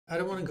I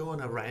don't want to go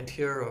on a rant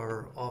here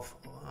or off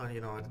on,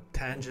 a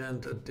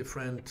tangent,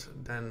 different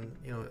than,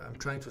 I'm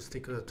trying to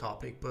stick to the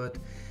topic. But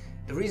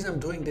the reason I'm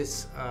doing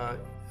this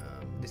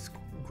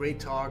great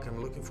talk,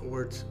 I'm looking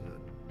forward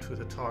to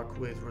the talk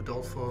with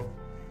Rodolfo,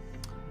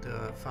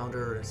 the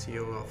founder and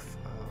CEO of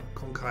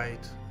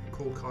Coinkite,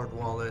 Coldcard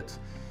Wallet.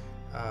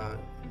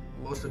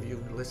 Most of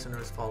you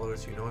listeners,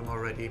 followers, you know him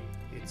already.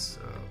 It's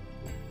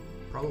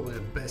probably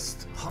the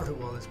best hardware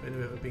wallet that's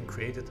ever been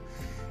created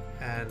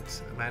and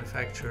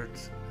manufactured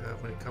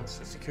when it comes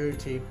to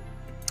security,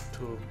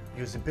 to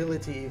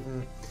usability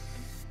even.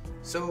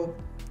 So,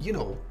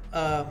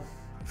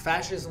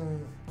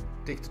 fascism,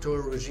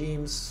 dictatorial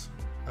regimes,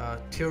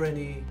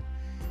 tyranny,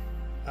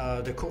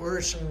 the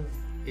coercion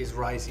is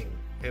rising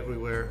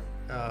everywhere.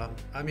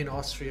 I'm in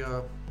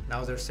Austria.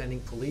 Now they're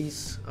sending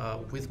police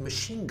with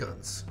machine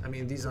guns. I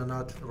mean, these are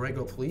not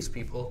regular police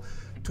people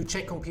to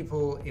check on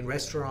people in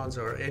restaurants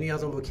or any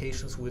other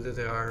locations, whether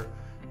they are,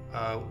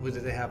 whether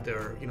they have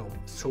their,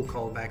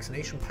 so-called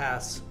vaccination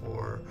pass,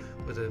 or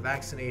whether they're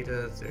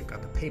vaccinated, they've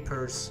got the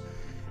papers,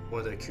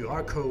 or the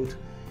QR code.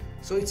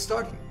 So it's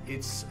starting.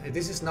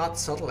 This is not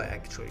subtle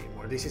actually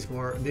anymore. This is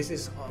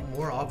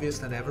more obvious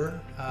than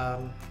ever.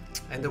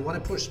 And they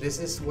want to push. This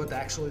is what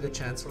actually the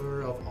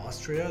Chancellor of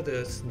Austria,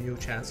 this new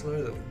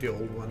Chancellor, the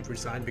old one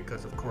resigned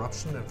because of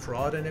corruption and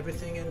fraud and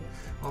everything, and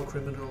all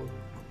criminal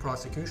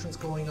prosecutions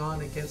going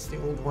on against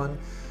the old one.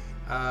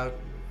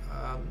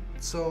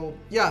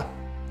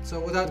 So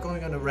without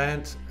going on a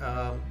rant,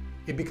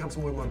 it becomes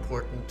more and more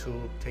important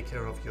to take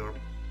care of your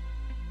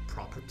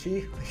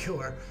property,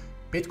 your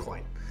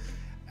Bitcoin.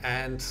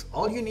 And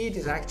all you need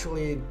is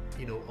actually,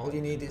 all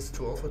you need is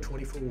 12 or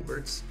 24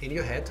 words in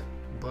your head.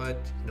 But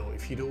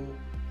if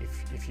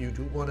you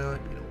do want to,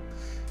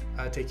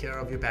 take care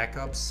of your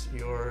backups,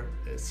 your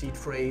seed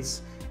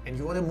phrase, and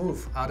you want to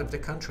move out of the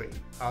country,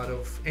 out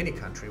of any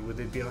country,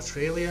 whether it be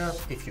Australia,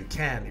 if you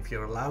can, if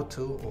you're allowed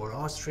to, or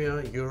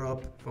Austria,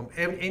 Europe, from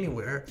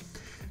anywhere,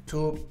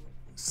 to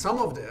some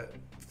of the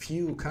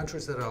few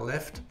countries that are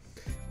left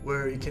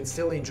where you can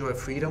still enjoy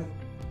freedom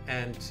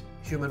and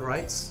human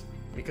rights.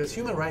 Because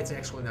human rights are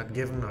actually not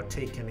given or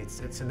taken.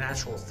 It's a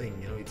natural thing.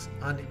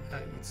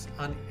 It's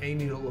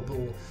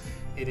unalienable.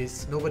 It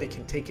is, nobody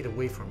can take it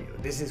away from you.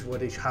 This is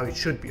how it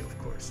should be, of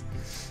course.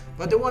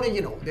 But they want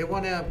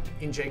to,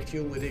 inject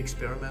you with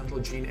experimental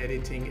gene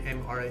editing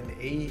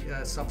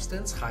mRNA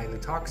substance, highly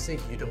toxic.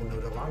 You don't know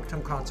the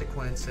long-term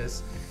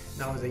consequences.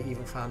 Now they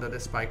even found out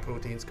that spike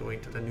proteins go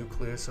into the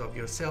nucleus of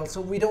your cell. So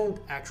we don't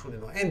actually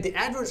know. And the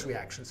adverse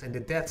reactions and the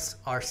deaths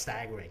are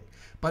staggering.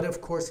 But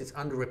of course, it's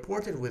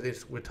underreported with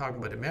this. We're talking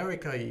about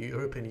America,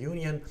 European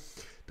Union.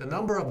 The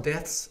number of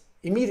deaths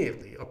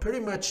immediately, or pretty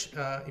much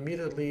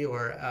immediately,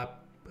 or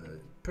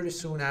pretty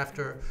soon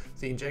after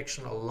the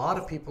injection, a lot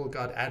of people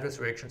got adverse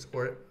reactions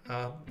or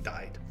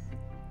died.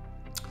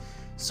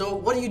 So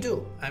what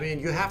do? I mean,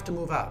 you have to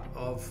move out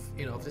of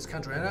this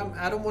country. And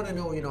I don't want to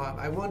know.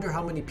 I wonder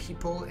how many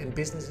people and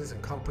businesses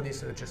and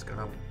companies are just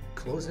gonna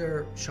close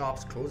their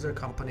shops, close their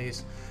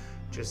companies,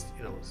 just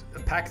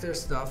pack their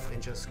stuff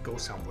and just go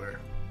somewhere,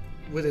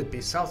 whether it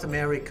be South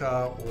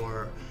America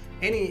or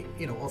any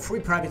or free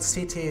private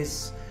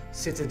cities,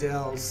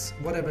 citadels,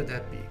 whatever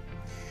that be.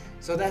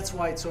 So that's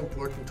why it's so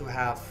important to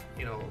have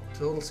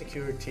total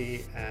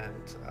security and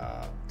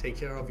take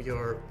care of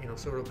your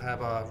sort of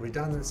have a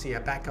redundancy, a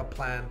backup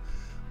plan,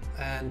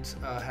 and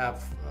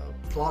have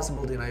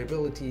plausible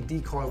deniability,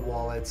 decoy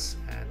wallets,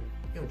 and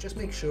just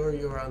make sure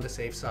you're on the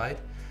safe side.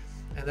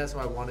 And that's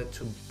why I wanted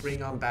to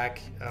bring on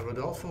back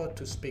Rodolfo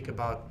to speak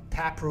about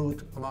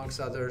Taproot, amongst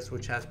others,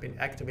 which has been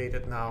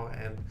activated now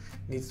and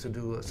needs to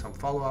do some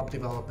follow-up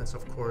developments,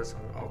 of course,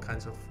 on all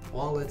kinds of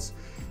wallets,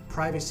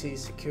 privacy,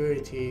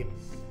 security,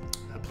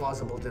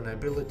 plausible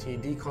deniability,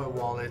 decoy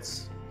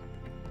wallets.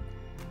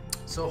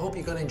 So I hope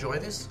you're going to enjoy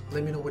this.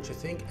 Let me know what you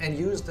think, and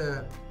use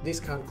the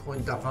discount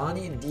code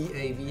DAVANI,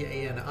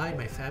 D-A-V-A-N-I,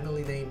 my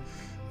family name,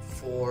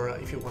 for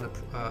if you want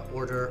to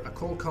order a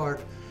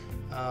Coldcard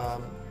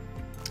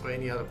or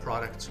any other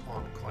products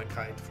on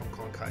Coinkite, from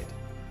Coinkite.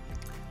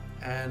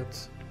 And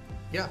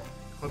yeah,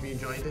 hope you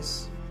enjoy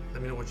this.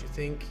 Let me know what you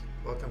think.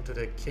 Welcome to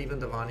the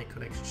Kevin Davani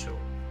Connection Show.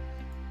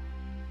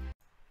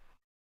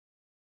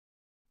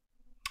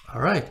 All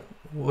right,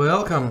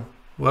 welcome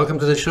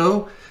to the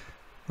show.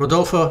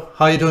 Rodolfo,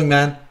 how are you doing,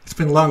 man? It's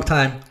been a long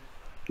time.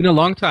 Been a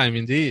long time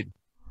indeed.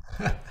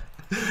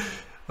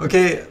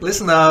 Okay,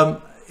 listen,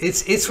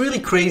 it's really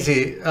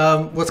crazy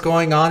what's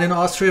going on in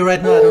Austria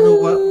right now. I don't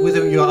know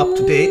whether you're up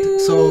to date.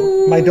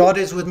 So my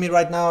daughter is with me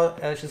right now.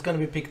 She's going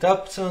to be picked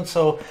up soon.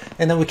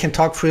 And then we can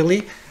talk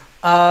freely.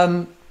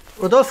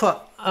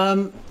 Rodolfo,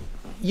 I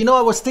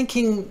was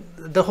thinking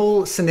the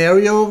whole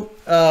scenario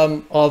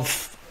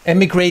of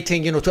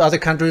emigrating, to other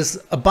countries.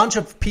 A bunch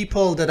of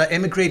people that are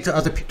emigrating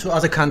to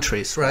other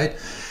countries, right?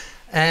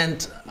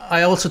 And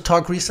I also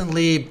talked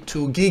recently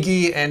to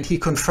Gigi, and he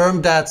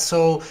confirmed that.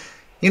 So,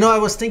 I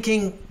was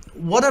thinking,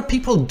 what are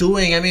people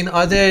doing? I mean,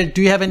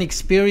 do you have any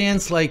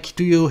experience? Like,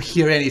 do you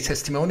hear any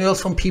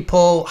testimonials from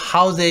people,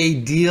 how they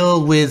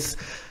deal with,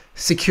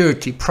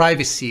 security,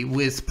 privacy,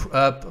 with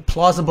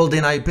plausible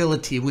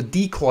deniability, with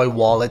Decoy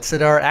wallets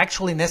that are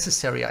actually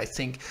necessary, I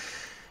think.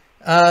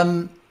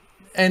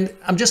 And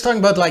I'm just talking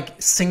about like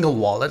single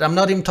wallet. I'm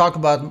not even talking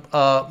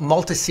about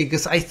multi-sig,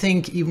 because I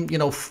think even, you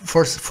know,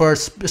 for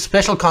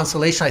special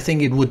constellation, I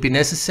think it would be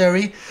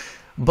necessary.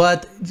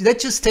 But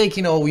let's just take,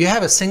 you know, you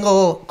have a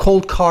single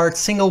Coldcard,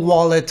 single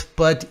wallet,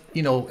 but,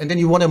 you know, and then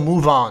you want to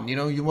move on, you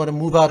know, you want to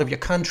move out of your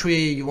country,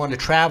 you want to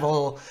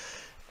travel.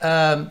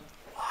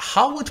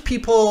 How would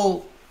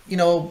people, you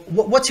know,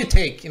 what's your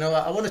take? You know,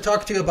 I want to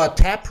talk to you about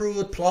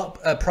Taproot,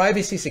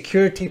 privacy,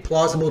 security,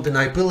 plausible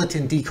deniability,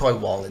 and Decoy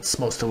wallets,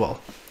 most of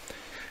all.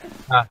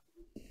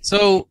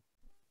 So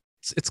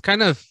it's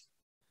kind of,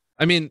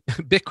 I mean,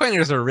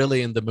 Bitcoiners are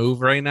really in the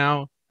move right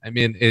now. I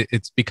mean,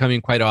 it's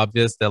becoming quite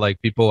obvious that like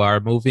people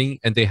are moving,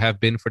 and they have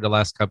been for the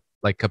last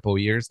couple of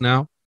years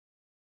now.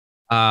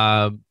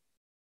 I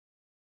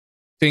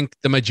think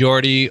the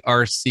majority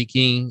are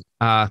seeking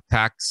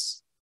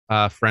tax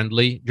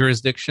friendly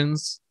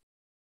jurisdictions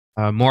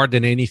more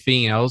than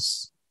anything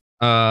else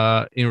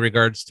in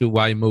regards to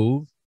why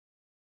move.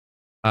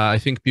 I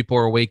think people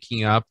are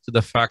waking up to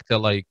the fact that,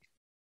 like,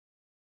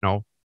 you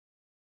know,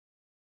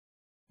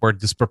 we're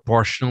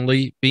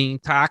disproportionately being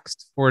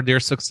taxed for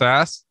their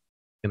success.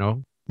 You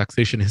know,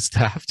 taxation is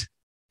theft.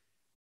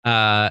 You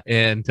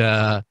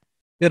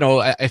know,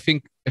 I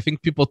think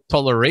people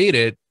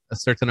tolerated a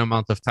certain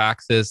amount of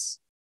taxes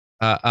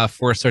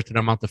for a certain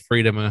amount of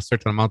freedom and a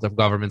certain amount of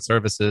government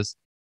services.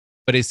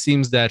 But it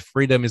seems that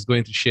freedom is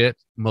going to shit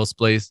in most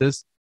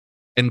places,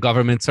 and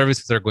government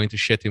services are going to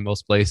shit in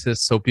most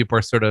places. So people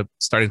are sort of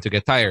starting to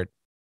get tired.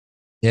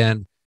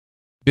 And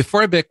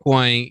before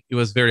Bitcoin, it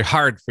was very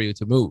hard for you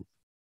to move.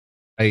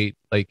 Right?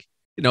 Like,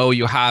 you know,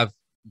 you have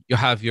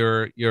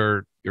your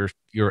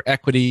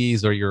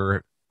equities, or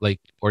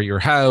your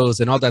house,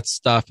 and all that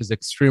stuff is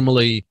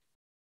extremely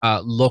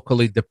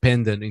locally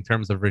dependent in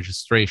terms of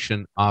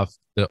registration of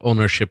the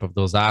ownership of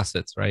those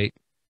assets, right?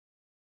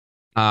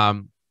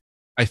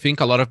 I think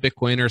a lot of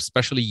Bitcoiners,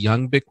 especially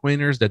young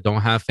Bitcoiners that don't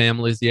have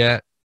families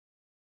yet,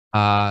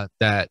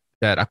 that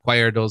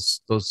acquire those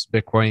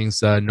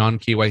Bitcoins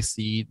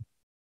non-KYC,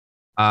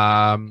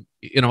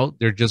 you know,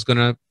 they're just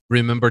gonna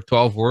remember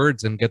 12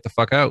 words and get the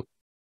fuck out.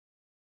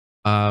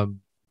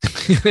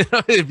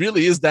 It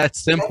really is that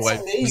simple.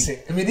 That's amazing.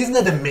 I mean, isn't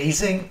that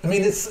amazing? I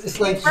mean, it's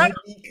like right?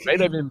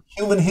 I mean,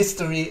 human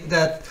history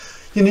that,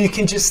 you know, you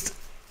can just,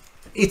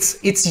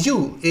 it's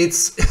you.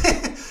 It's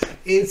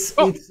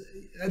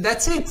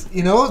that's it.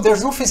 You know,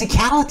 there's no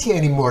physicality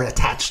anymore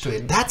attached to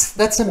it.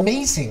 That's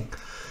amazing.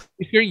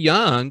 If you're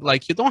young,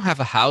 like, you don't have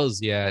a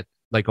house yet,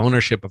 like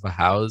ownership of a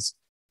house,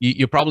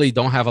 you probably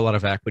don't have a lot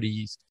of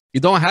equities. You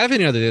don't have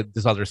any of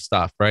this other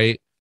stuff, right?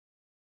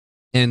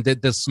 And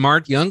the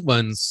smart young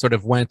ones sort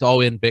of went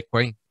all in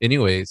Bitcoin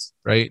anyways,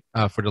 right?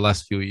 For the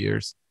last few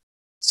years.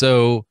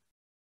 So,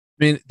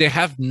 I mean, they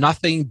have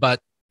nothing but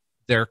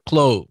their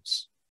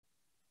clothes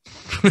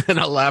and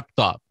a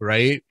laptop,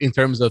 right? In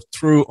terms of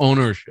true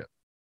ownership.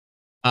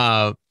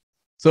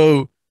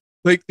 So,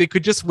 like, they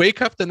could just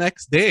wake up the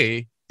next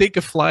day, take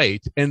a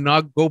flight, and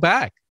not go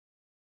back.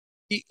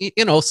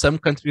 You know, some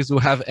countries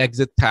will have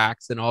exit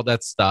tax and all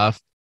that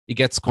stuff. It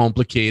gets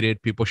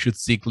complicated. People should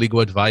seek legal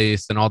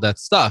advice and all that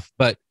stuff.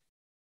 But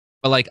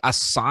like,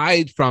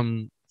 aside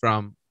from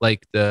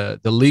like the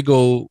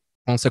legal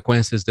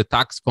consequences, the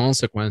tax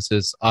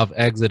consequences of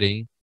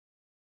exiting,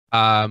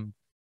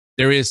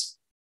 there is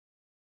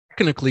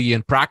technically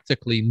and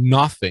practically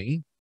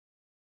nothing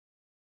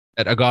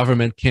that a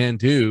government can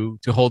do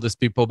to hold these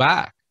people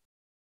back.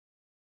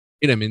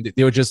 You know, I mean,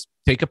 they would just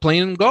take a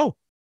plane and go.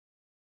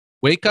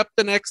 Wake up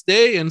the next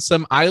day in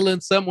some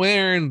island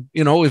somewhere, and,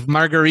 you know, with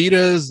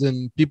margaritas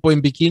and people in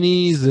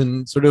bikinis,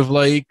 and sort of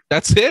like,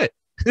 that's it.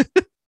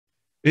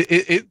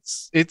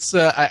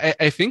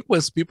 I think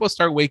once people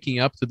start waking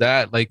up to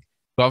that, like,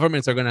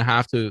 governments are going to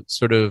have to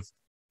sort of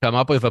come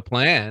up with a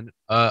plan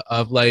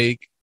of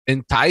like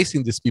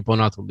enticing these people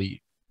not to leave,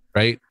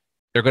 right?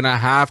 They're going to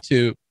have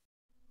to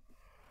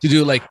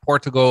do like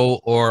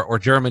Portugal or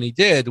Germany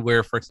did,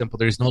 where, for example,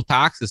 there's no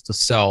taxes to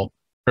sell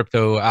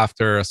crypto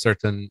after a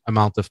certain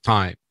amount of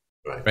time,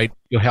 right?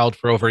 You held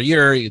for over a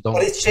year. You don't.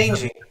 But it's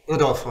changing,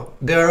 Rodolfo.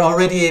 They're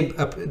already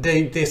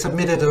they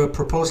submitted a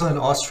proposal in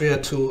Austria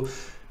to,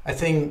 I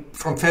think,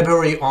 from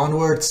February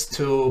onwards,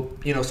 to,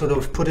 you know, sort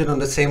of put it on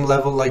the same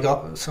level like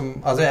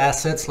some other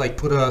assets, like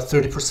put a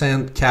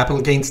 30%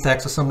 capital gains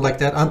tax or something like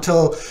that.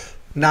 Until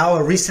now,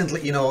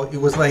 recently, you know, it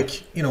was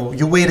like, you know,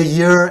 you wait a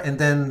year and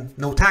then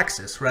no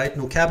taxes, right?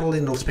 No capital,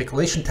 no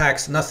speculation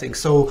tax, nothing.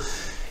 So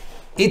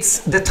it's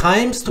the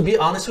times, to be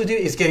honest with you,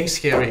 is getting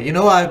scary. You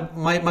know,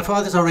 my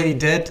father's already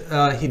dead.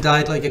 He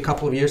died like a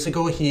couple of years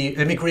ago. He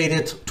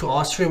emigrated to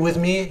Austria with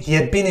me. He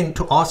had been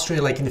into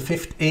Austria like in the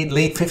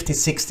late 50s,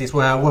 60s,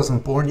 where I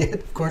wasn't born yet,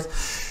 of course.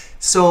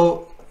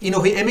 So, you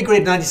know, he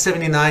emigrated in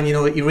 1979, you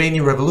know,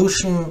 Iranian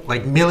revolution,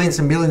 like millions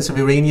and millions of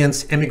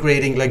Iranians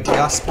emigrating, like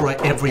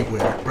diaspora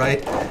everywhere,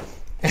 right?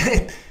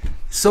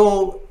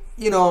 So,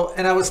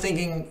 and I was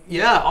thinking,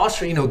 yeah,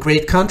 Austria,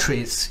 great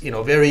countries,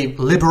 very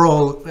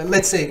liberal,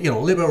 let's say,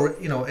 liberal,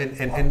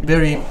 and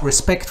very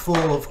respectful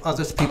of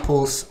other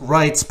people's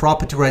rights,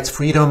 property rights,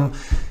 freedom.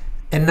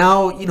 And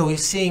now, you're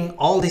seeing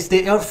all these,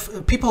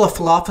 people are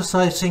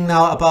philosophizing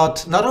now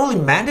about not only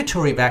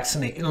mandatory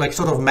vaccination, like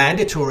sort of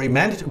mandatory,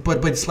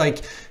 but it's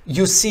like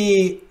you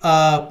see,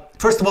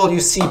 first of all, you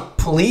see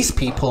police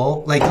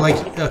people, like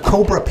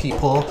Cobra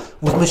people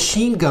with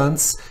machine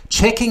guns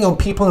checking on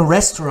people in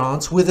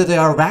restaurants whether they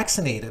are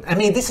vaccinated. I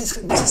mean, this is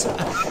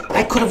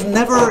I could have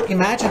never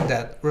imagined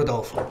that,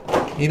 Rodolfo,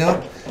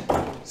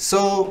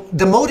 So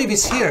the motive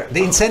is here,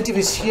 the incentive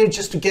is here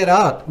just to get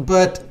out,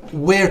 but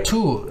where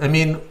to? I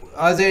mean,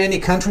 are there any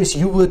countries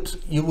you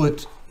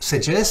would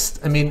suggest?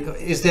 I mean,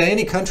 is there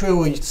any country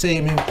where you'd say,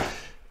 I mean,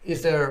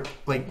 is there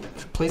like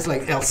a place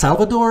like El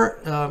Salvador?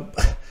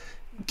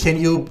 Can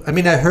you, I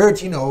mean, I heard,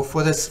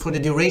 for the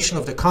duration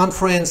of the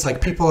conference,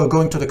 like people are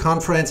going to the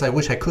conference. I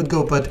wish I could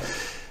go, but,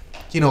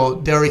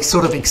 they're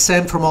sort of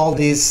exempt from all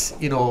these,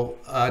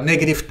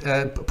 negative,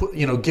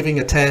 giving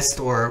a test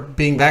or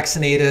being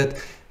vaccinated.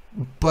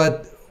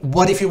 But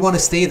what if you want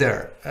to stay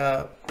there?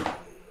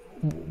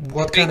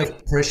 What kind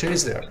of pressure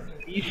is there?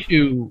 The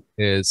issue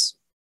is,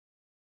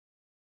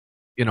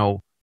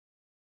 do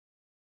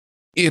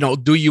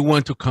you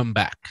want to come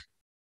back?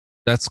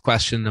 That's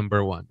question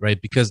number one,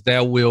 right? Because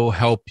that will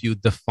help you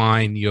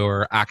define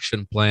your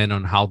action plan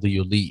on how do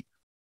you leave.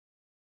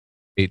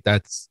 Okay,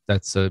 that's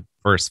a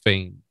first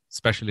thing,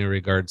 especially in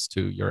regards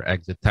to your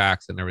exit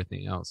tax and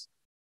everything else.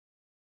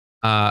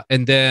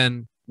 And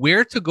then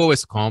where to go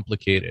is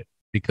complicated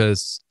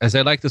because, as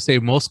I like to say,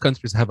 most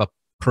countries have a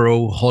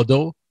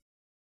pro-HODL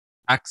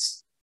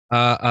tax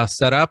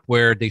setup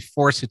where they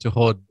force you to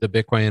hold the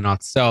Bitcoin and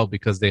not sell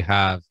because they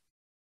have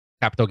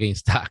capital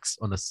gains tax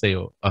on the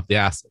sale of the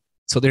asset.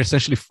 So they're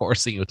essentially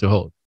forcing you to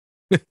hold,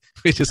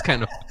 which is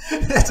kind of...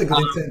 That's a good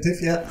incentive,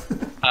 yeah.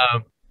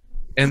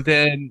 And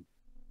then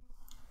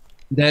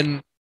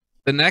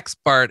the next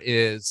part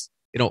is,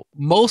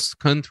 most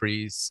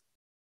countries,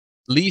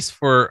 at least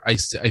for, I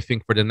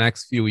think for the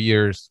next few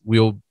years,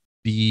 will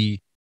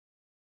be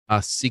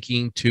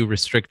seeking to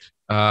restrict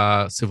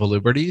civil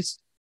liberties.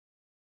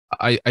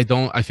 I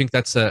think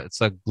it's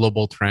a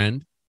global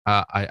trend.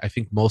 I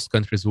think most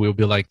countries will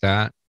be like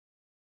that.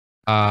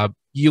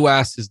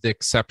 US is the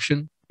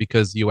exception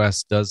because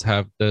US does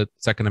have the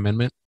Second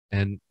Amendment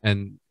and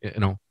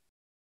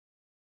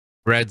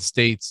red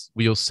states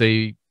will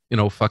say,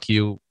 fuck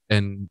you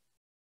and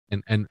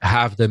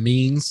have the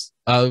means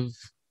of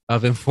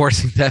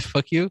enforcing that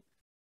fuck you.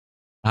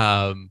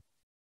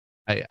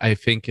 I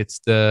think it's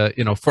the,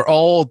 for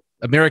all,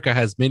 America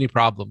has many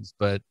problems,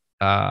 but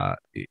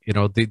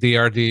they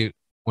are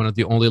one of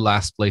the only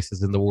last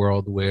places in the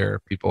world where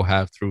people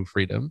have true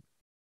freedom.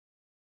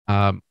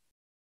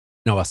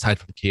 Aside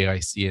from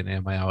KIC and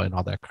MIL and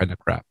all that kind of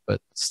crap, but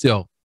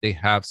still they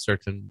have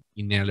certain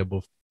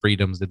inalienable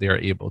freedoms that they are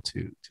able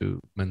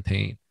to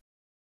maintain.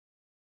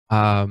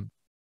 And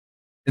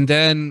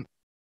then,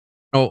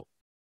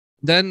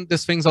 then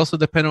these things also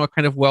depend on what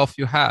kind of wealth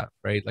you have,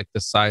 right? Like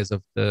the size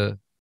of the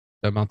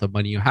amount of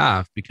money you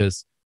have,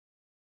 because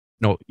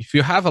if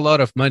you have a lot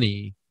of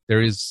money,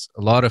 there is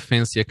a lot of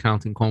fancy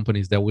accounting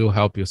companies that will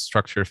help you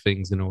structure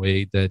things in a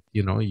way that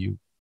you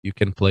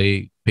can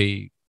pay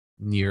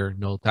near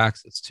no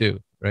taxes too,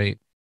 right?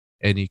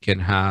 And you can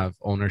have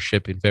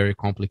ownership in very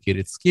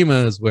complicated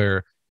schemas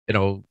where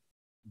it'll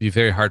be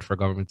very hard for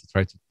government to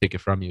try to take it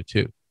from you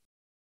too.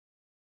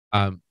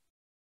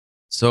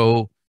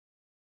 So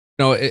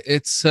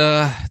it's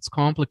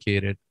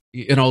complicated.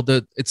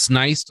 It's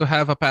nice to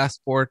have a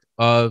passport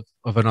of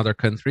another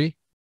country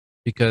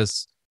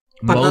because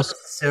but not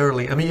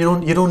necessarily. I mean,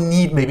 you don't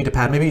need maybe the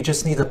passport. Maybe you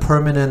just need a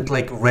permanent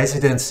like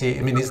residency.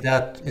 I mean, is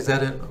that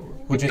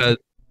would you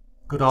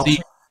good option?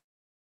 See,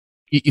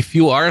 if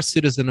you are a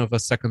citizen of a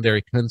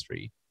secondary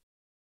country,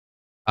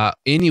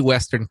 any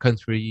Western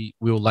country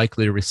will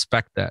likely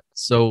respect that.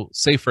 So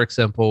say, for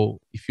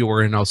example, if you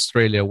were in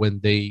Australia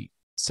when they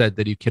said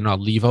that you cannot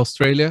leave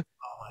Australia.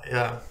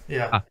 Yeah.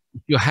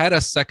 If you had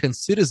a second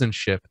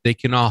citizenship, they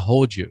cannot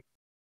hold you.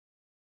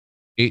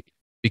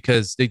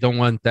 Because they don't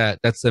want that.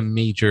 That's a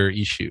major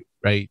issue,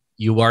 right?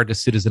 You are the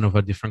citizen of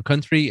a different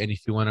country, and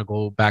if you want to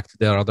go back to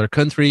that other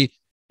country,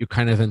 you're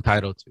kind of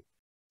entitled to.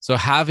 So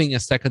having a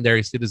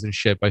secondary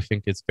citizenship, I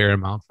think, is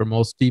paramount for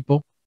most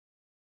people.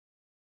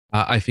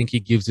 I think it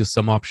gives you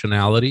some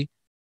optionality.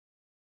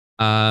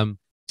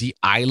 The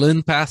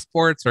island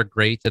passports are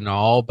great and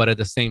all, but at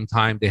the same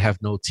time, they have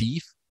no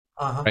teeth,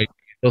 right?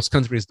 Those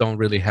countries don't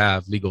really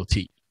have legal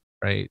teeth,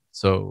 right?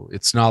 So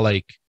it's not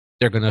like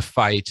they're going to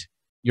fight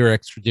your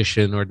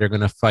extradition or they're going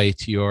to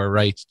fight your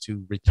right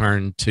to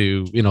return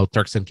to,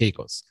 Turks and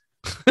Caicos.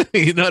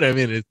 You know what I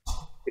mean?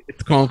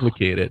 It's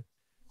complicated.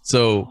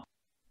 So,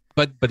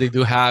 but they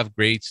do have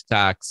great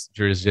tax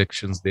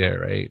jurisdictions there,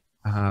 right?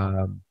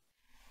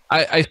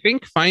 I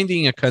think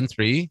finding a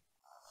country,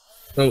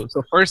 so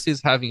first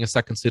is having a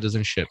second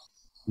citizenship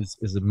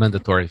is a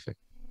mandatory thing.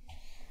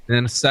 And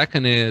then the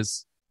second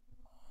is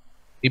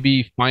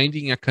maybe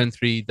finding a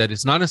country that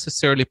is not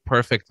necessarily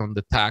perfect on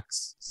the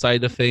tax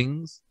side of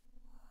things,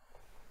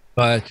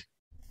 but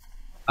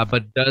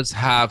does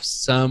have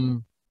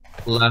some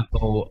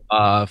level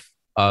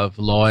of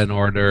law and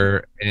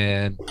order,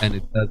 and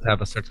it does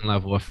have a certain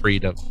level of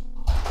freedom.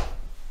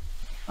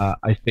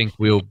 I think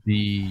will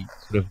be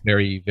sort of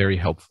very, very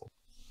helpful.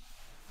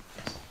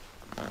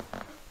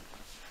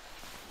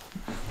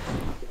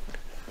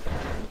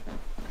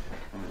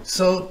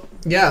 So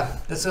yeah,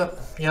 that's a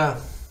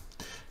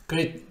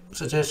great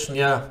suggestion.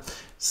 Yeah.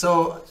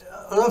 So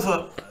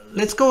Rodolfo,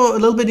 let's go a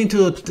little bit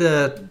into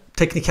the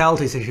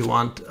technicalities if you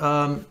want.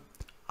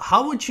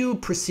 How would you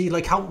proceed?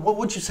 Like, what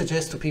would you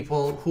suggest to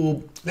people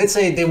who, let's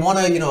say, they want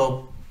to,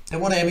 they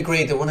want to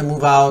emigrate, they want to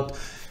move out,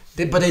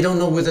 but they don't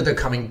know whether they're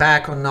coming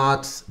back or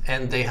not,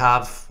 and they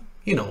have,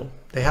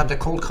 they have the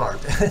Coldcard.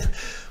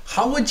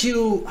 How would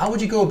you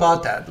go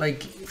about that?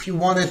 Like, if you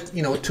wanted,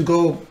 to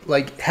go,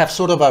 like, have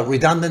sort of a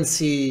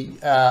redundancy,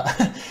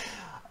 when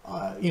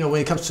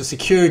it comes to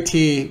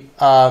security,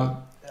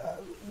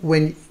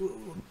 when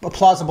a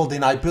plausible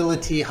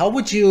deniability, how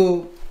would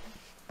you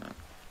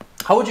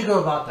go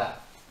about that?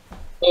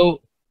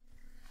 So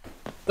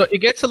it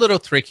gets a little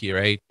tricky,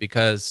 right?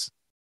 Because,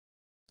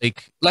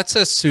 like, let's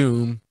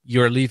assume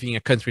you're leaving a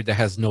country that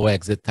has no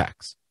exit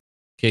tax,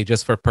 okay,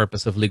 just for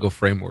purpose of legal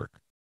framework.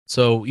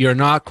 So you're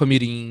not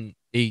committing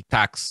a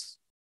tax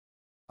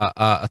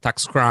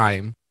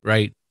crime,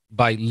 right,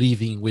 by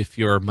leaving with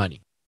your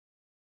money.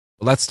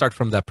 Well, let's start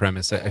from that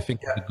premise. I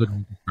think it's a good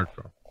one to start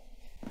from.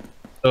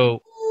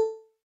 So,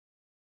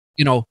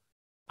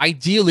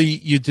 ideally,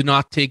 you do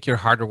not take your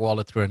hardware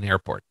wallet through an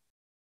airport.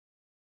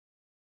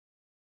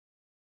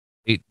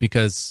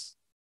 Because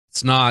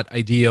it's not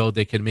ideal.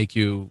 They can make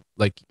you,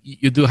 like,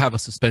 you do have a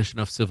suspension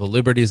of civil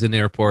liberties in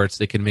airports.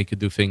 They can make you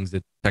do things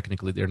that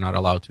technically they're not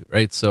allowed to,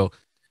 right? So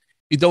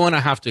you don't want to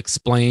have to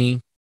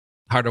explain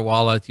hardware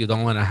wallet. You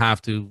don't want to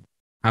have to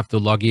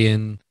log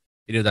in,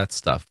 that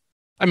stuff.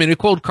 I mean, a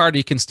Coldcard,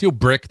 you can still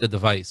brick the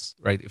device,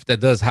 right? If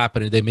that does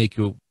happen and they make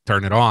you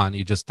turn it on,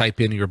 you just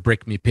type in your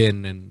brick me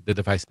pin and the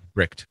device is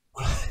bricked.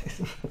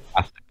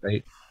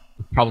 Right?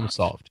 Problem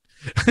solved.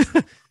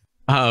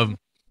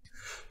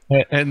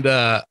 And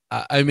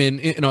I mean,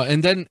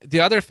 and then the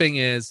other thing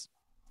is,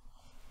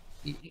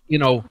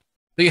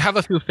 they have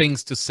a few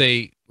things to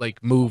say,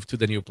 like move to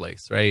the new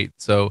place, right?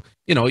 So,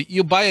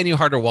 you buy a new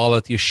hardware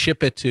wallet, you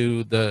ship it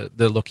to the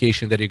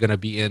location that you're going to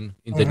be in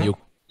the new,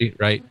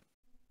 right?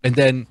 And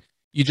then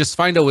you just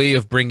find a way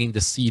of bringing the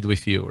seed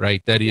with you,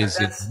 right? That is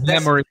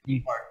memory.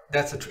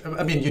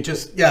 I mean,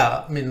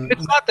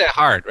 it's not that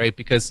hard, right?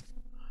 Because,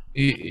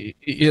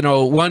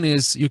 one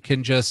is you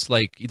can just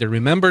like either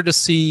remember the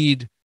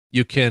seed,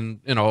 you can,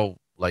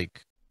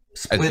 like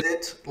split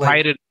it,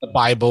 write it in the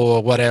Bible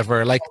or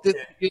whatever. Like,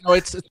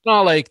 it's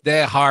not like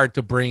that hard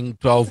to bring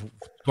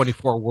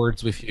 24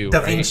 words with you.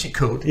 Da Vinci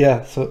Code.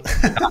 Yeah. So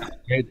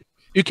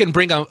you can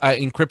bring a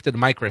encrypted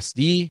micro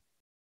SD,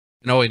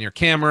 in your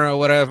camera or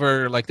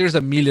whatever. Like, there's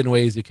a million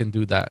ways you can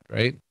do that,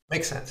 right?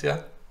 Makes sense.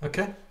 Yeah.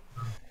 Okay.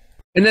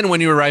 And then when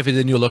you arrive at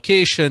a new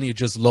location, you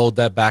just load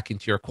that back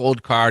into your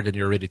Coldcard and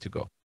you're ready to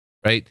go,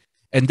 right?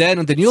 And then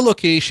on the new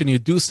location, you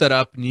do set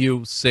up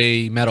new,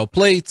 say, metal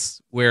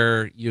plates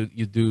where you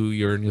do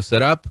your new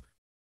setup.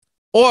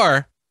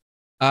 Or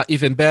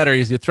even better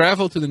is you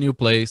travel to the new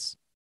place,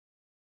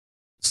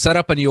 set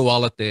up a new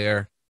wallet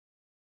there,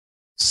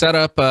 set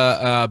up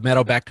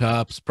metal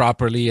backups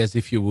properly as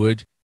if you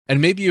would, and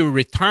maybe you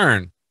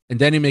return and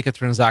then you make a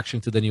transaction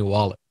to the new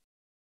wallet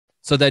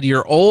so that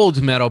your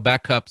old metal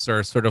backups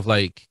are sort of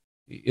like,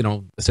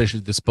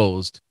 essentially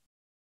disposed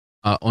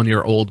on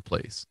your old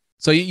place.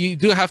 So you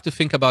do have to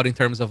think about in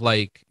terms of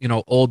like,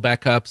 old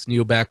backups,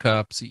 new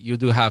backups. You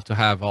do have to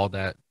have all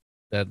that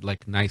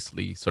like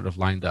nicely sort of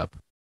lined up.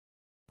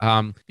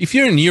 If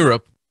you're in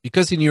Europe,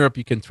 because in Europe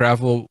you can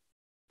travel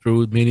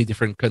through many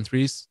different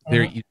countries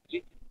very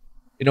easily,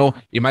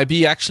 it might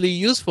be actually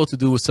useful to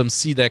do some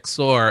seed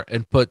XOR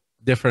and put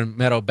different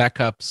metal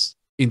backups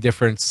in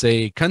different,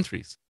 say,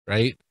 countries,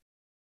 right?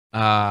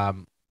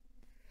 And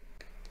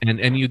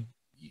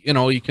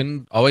you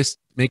can always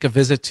make a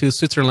visit to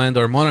Switzerland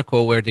or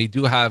Monaco where they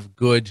do have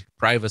good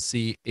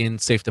privacy in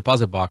safe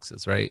deposit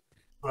boxes, right?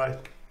 Right.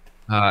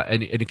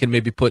 And you can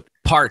maybe put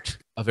part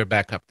of your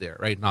backup there,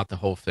 right? Not the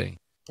whole thing.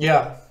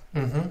 Yeah.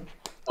 Mm-hmm.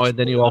 Oh, and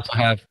then you also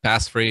have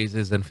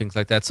passphrases and things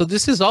like that. So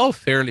this is all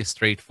fairly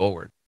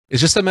straightforward. It's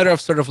just a matter of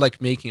sort of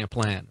like making a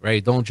plan,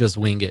 right? Don't just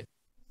wing it.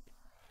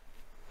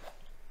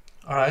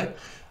 All right.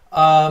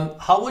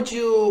 How would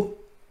you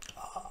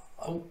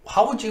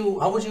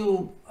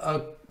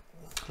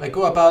like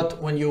go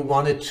about when you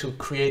wanted to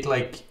create,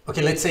 like,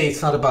 okay, let's say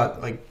it's not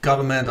about like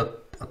government or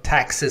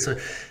taxes, or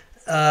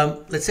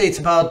let's say it's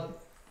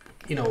about,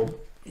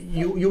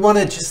 you want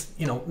to just,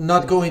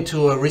 not go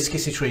into a risky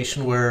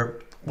situation where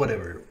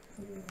whatever,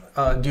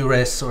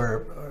 duress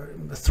or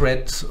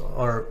threat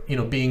or,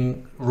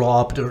 being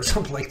robbed or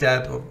something like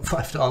that, or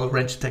 $5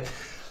 wrench attack.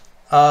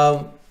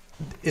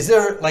 Is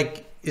there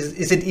like,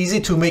 is it easy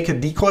to make a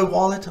Decoy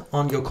wallet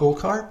on your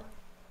Coldcard?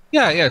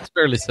 Yeah, it's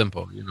fairly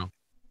simple,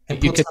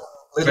 and put some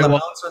little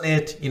amounts on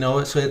it, you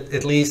know, so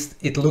at least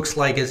it looks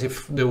like as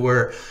if there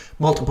were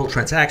multiple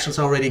transactions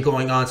already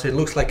going on. So it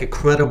looks like a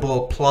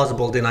credible,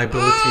 plausible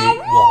deniability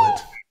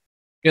wallet.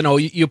 You know,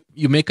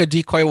 you make a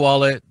Decoy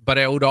wallet, but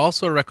I would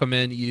also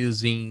recommend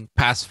using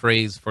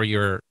Passphrase for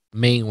your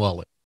main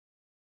wallet.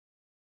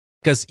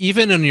 Because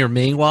even in your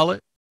main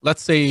wallet,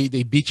 let's say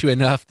they beat you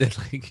enough that,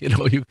 like, you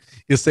know,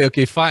 you say,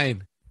 okay,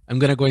 fine, I'm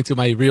going to go into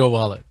my real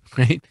wallet,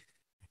 right?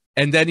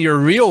 And then your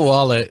real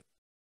wallet,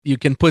 you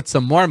can put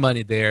some more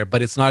money there,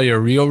 but it's not your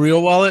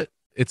real wallet.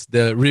 It's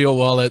the real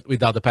wallet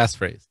without the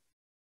passphrase.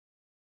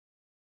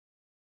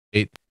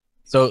 Right?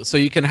 So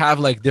you can have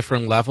like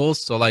different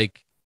levels. So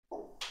like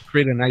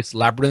create a nice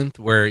labyrinth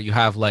where you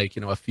have like,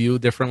 you know, a few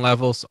different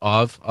levels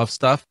of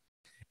stuff.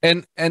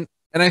 And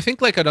I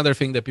think like another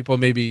thing that people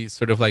maybe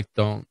sort of like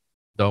don't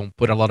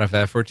put a lot of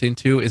effort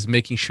into is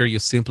making sure you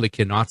simply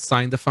cannot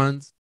sign the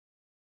funds.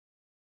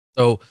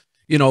 So,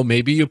 you know,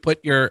 maybe you put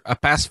a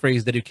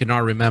passphrase that you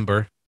cannot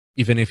remember,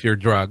 even if you're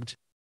drugged,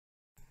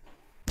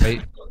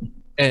 right?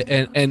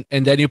 And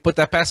then you put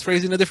that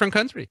passphrase in a different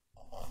country.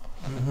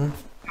 Mm-hmm.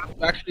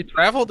 You actually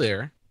travel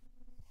there,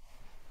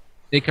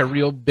 make a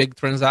real big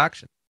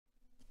transaction.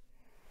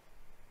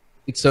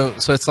 So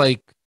it's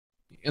like,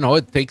 you know,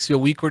 it takes you a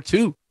week or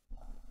two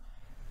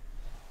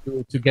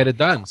to get it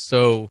done.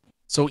 So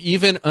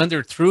even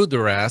under through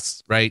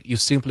duress, right, you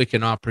simply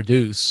cannot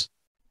produce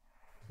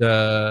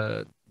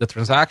the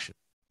transaction.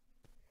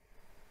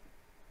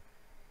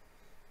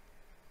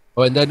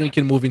 Oh, and then we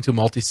can move into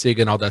multi-sig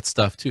and all that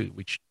stuff too,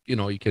 which, you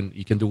know, you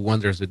can do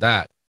wonders with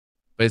that.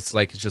 But it's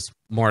like, it's just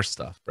more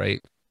stuff,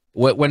 right?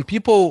 When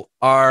people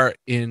are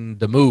in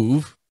the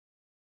move,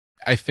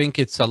 I think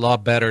it's a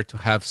lot better to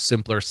have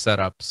simpler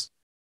setups.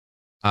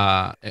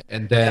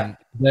 And then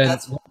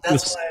that's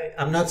why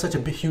I'm not such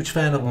a huge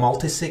fan of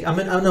multi-sig. I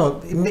mean, I don't know,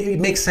 it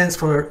makes sense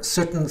for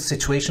certain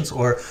situations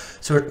or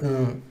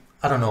certain,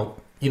 I don't know,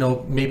 you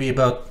know, maybe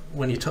about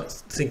when you're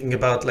thinking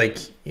about like,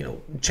 you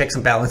know, checks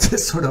and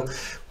balances sort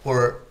of,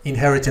 or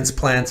inheritance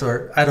plans,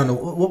 or I don't know,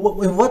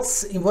 when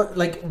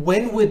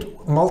would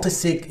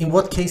multi-sig, in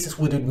what cases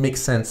would it make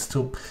sense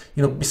to,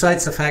 you know,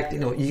 besides the fact, you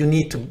know, you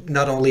need to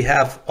not only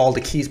have all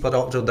the keys, but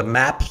also the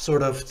map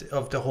sort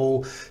of the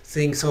whole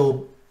thing.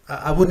 So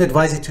I wouldn't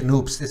advise it to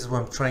noobs. This is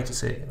what I'm trying to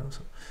say, you know.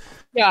 So.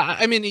 Yeah,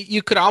 I mean,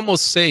 you could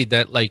almost say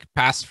that like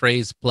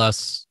passphrase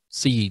plus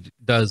seed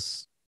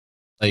does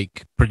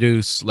like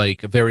produce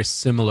like a very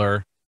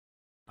similar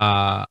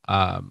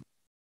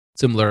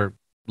similar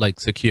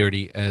like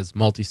security as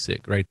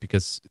multi-sig, right?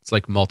 Because it's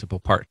like multiple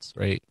parts,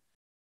 right?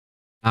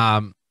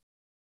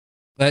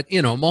 But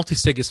you know,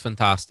 multi-sig is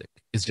fantastic.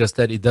 It's just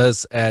that it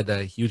does add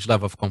a huge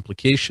level of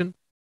complication.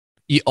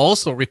 It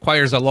also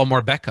requires a lot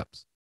more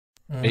backups,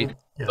 right?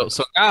 Yeah.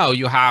 So now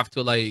you have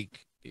to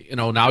like, you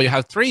know, now you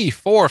have 3,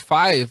 4,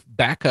 5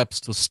 backups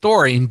to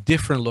store in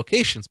different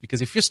locations,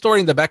 because if you're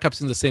storing the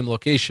backups in the same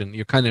location,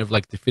 you're kind of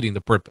like defeating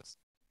the purpose.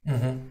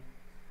 Mm-hmm.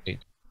 Okay.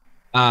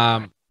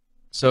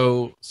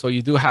 So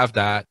you do have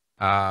that.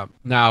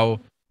 Now,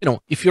 you know,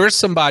 if you're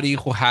somebody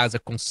who has a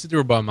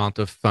considerable amount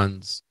of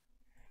funds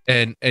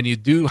and you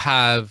do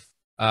have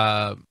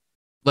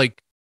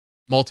like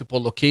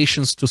multiple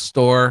locations to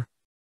store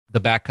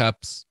the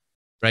backups,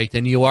 right?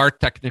 And you are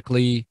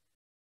technically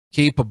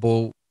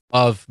capable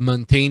of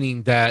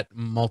maintaining that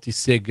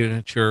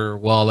multi-signature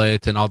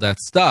wallet and all that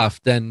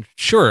stuff, then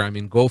sure, I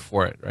mean, go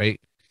for it, right?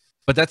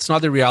 But that's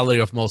not the reality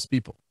of most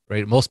people,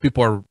 right? Most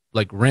people are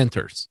like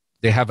renters.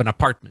 They have an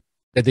apartment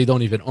that they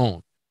don't even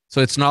own.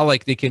 So it's not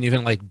like they can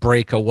even like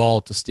break a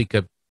wall to stick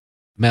a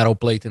metal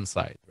plate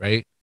inside,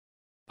 right?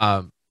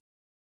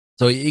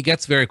 So it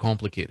gets very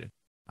complicated,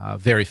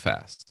 very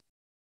fast.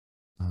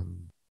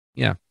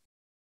 Yeah.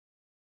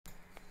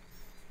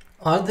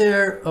 Are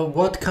there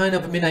what kind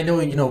of? I mean, I know,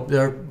 you know,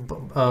 there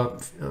are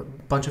a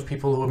bunch of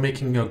people who are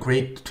making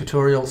great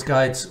tutorials,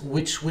 guides.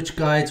 Which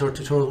guides or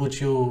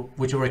tutorials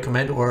would you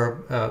recommend,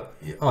 or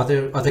are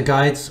there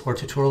guides or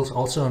tutorials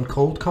also on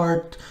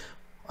Coldcard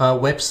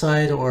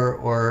website,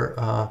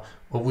 or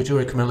would you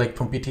recommend like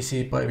from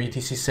BTC by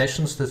BTC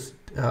sessions? That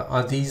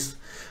are these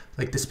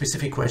like the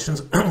specific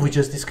questions we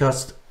just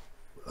discussed?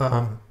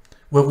 Where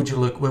would you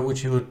look? Where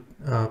would you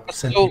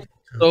send people to?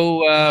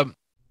 So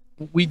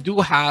we do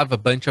have a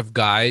bunch of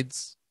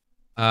guides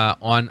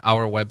on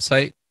our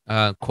website,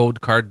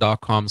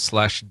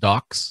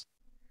 coldcard.com/docs.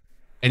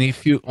 And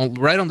if you,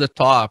 right on the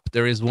top,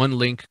 there is one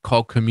link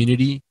called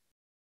community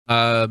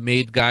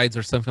made guides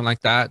or something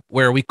like that,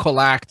 where we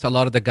collect a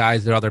lot of the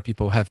guides that other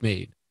people have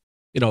made,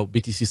 you know,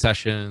 BTC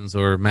sessions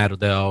or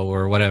Matodel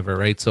or whatever,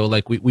 right? So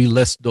like we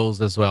list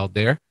those as well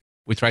there.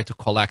 We try to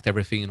collect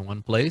everything in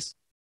one place.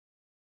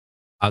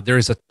 There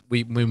is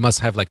we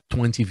must have like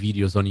 20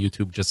 videos on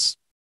YouTube just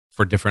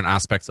for different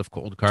aspects of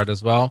Coldcard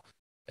as well.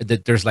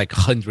 There's like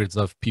hundreds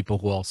of people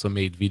who also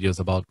made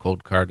videos about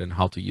Coldcard and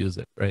how to use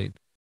it, right?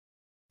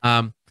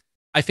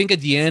 I think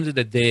at the end of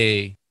the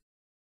day,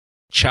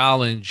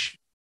 challenge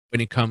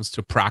when it comes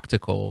to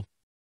practical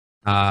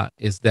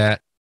is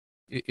that,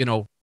 you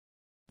know,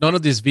 none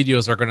of these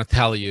videos are going to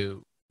tell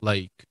you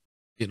like,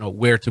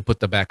 where to put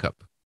the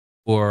backup,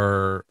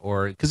 or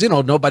because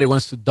nobody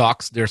wants to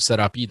dox their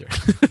setup either.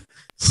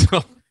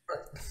 so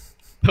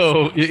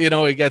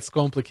it gets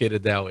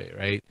complicated that way,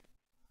 right?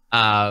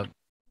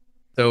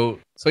 So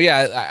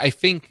yeah, I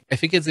think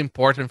it's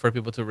important for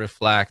people to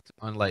reflect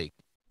on, like,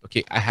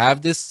 okay, I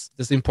have this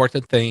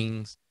important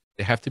things.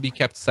 They have to be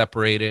kept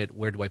separated.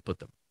 Where do I put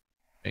them?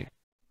 Right?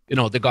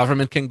 The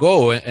government can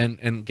go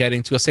and get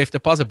into a safe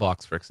deposit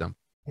box, for example.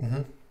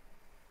 Mm-hmm.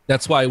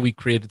 That's why we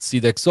created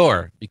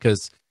CDXOR,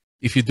 because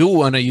if you do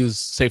want to use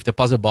safe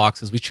deposit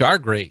boxes, which are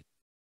great,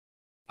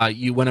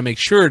 you want to make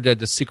sure that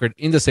the secret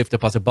in the safe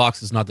deposit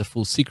box is not the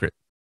full secret.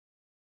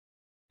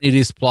 It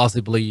is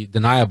plausibly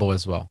deniable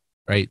as well,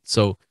 right?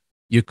 So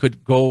you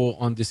could go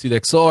on the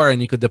CDXOR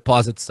and you could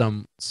deposit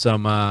some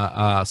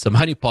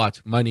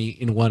honeypot money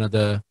in one of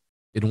the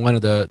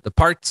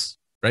parts,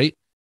 right?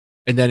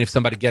 And then if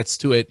somebody gets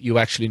to it, you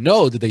actually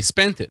know that they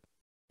spent it,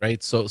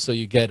 right? So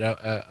you get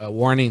a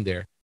warning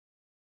there.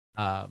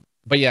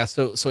 But yeah,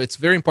 so it's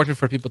very important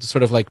for people to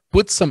sort of like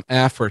put some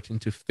effort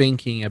into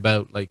thinking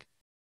about, like,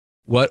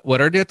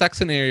 what are the attack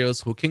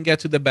scenarios, who can get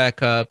to the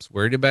backups,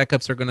 where the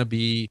backups are going to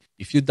be,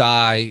 if you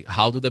die,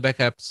 how do the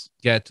backups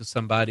get to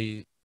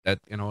somebody that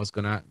is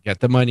going to get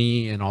the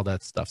money and all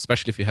that stuff,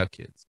 especially if you have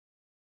kids.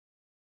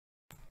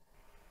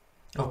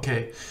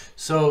 Okay,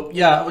 so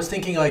yeah, I was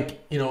thinking,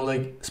 like,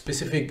 like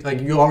specific,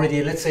 like, you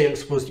already, let's say,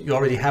 suppose you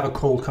already have a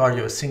Coldcard, you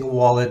have a single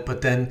wallet,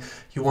 but then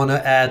you want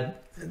to add,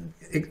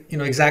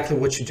 exactly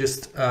what you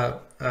just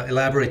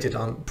elaborated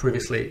on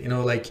previously,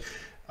 like,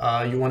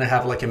 you want to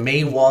have like a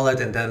main wallet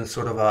and then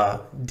sort of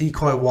a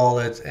Decoy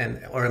wallet,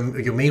 or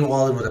your main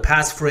wallet with a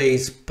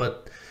passphrase.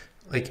 But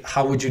like,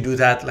 how would you do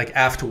that, like,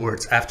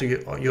 afterwards, after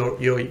you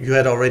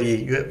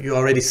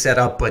already set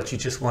up, but you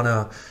just want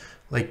to,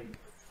 like,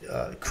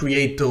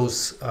 create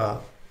those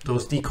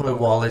Decoy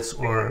wallets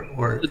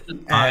or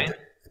add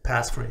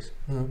passphrase?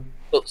 Mm-hmm.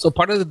 So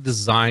part of the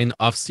design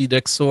of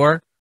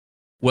CDXOR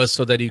was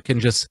so that you can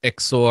just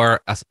XOR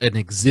as an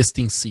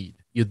existing seed.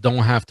 You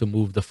don't have to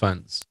move the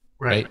funds,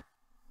 right?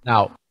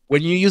 Now,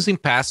 when you're using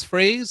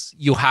passphrase,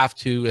 you have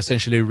to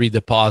essentially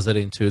redeposit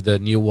into the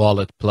new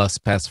wallet plus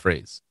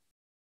passphrase,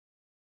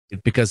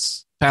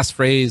 because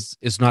passphrase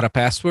is not a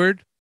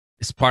password;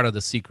 it's part of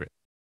the secret.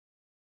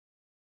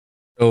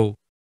 So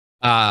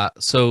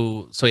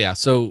yeah.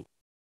 So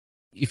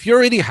if you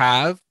already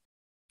have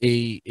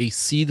a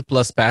seed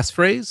plus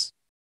passphrase,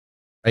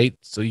 right?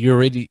 So you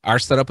already are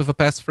set up with a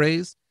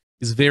passphrase.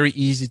 It's very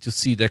easy to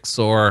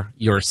CDXOR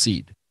your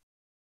seed.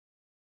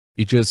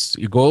 You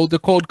go the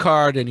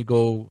Coldcard and you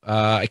go,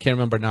 I can't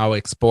remember now,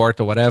 export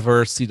or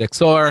whatever,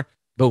 CDXOR,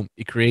 boom,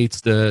 it creates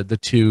the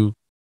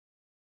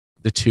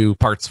two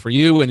parts for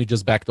you, and you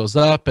just back those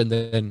up, and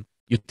then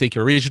you take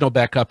your original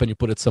backup and you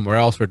put it somewhere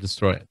else or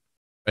destroy it,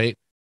 right?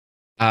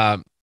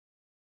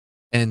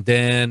 And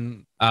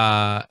then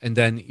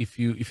if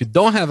you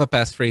don't have a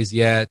passphrase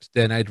yet,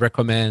 then I'd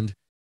recommend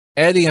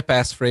adding a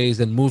passphrase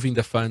and moving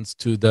the funds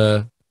to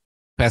the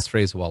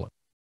passphrase wallet.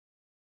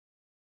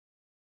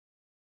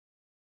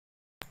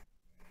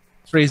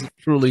 Passphrase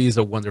truly is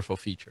a wonderful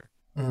feature.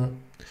 Mm-hmm.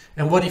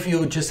 And what if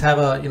you just have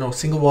a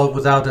single wallet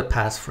without a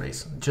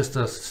passphrase, just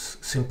a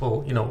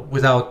simple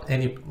without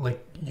any,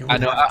 like, I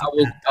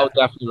would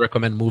definitely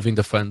recommend moving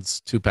the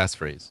funds to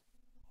passphrase.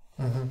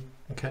 Mm-hmm.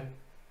 Okay.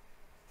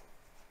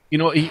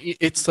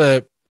 It's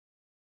an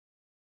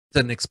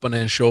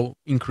exponential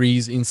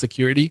increase in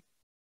security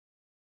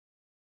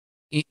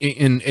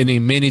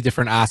in many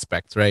different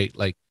aspects, right?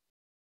 Like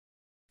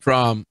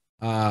from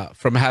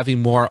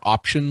having more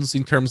options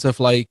in terms of,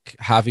 like,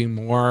 having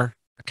more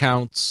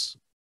accounts,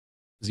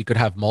 because you could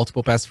have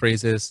multiple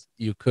passphrases.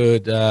 You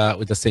could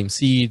with the same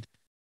seed.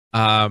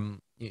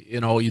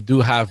 You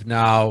do have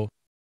now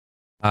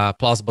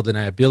plausible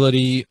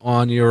deniability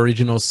on your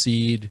original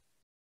seed,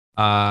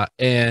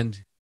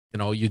 and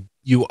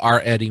you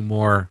are adding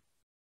more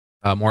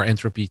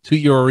entropy to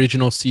your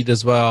original seed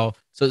as well.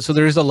 So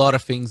there is a lot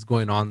of things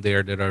going on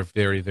there that are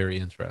very, very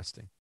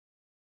interesting.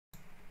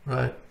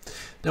 Right.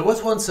 There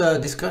was once a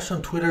discussion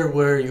on Twitter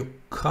where you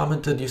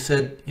commented, you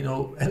said,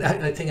 and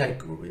I think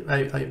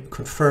I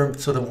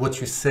confirmed sort of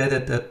what you said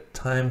at that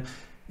time.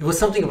 It was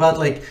something about,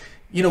 like,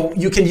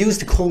 you can use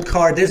the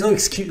Coldcard. There's no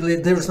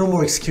excuse. There's no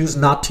more excuse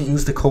not to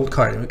use the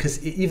Coldcard,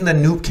 because even a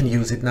noob can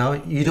use it now.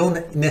 You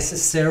don't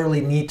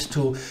necessarily need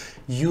to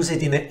use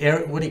it in an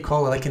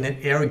in an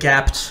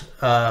air-gapped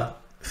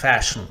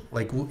fashion,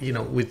 like,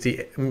 with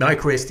the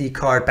micro SD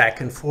card back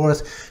and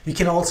forth. You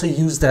can also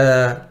use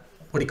the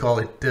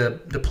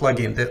the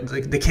plug-in,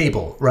 the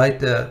cable, right?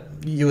 The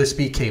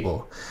USB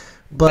cable.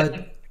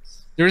 But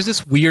there's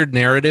this weird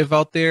narrative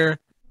out there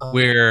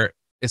where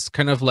it's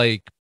kind of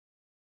like,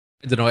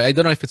 I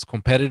don't know if it's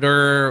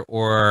competitor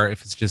or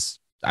if it's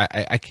just,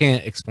 I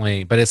can't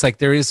explain, but it's like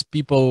there is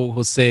people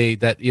who say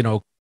that,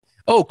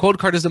 oh,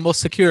 Coldcard is the most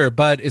secure,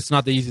 but it's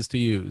not the easiest to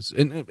use.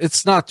 And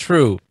it's not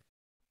true.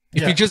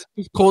 If you just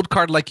use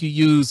Coldcard like you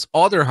use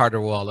other hardware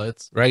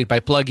wallets, right, by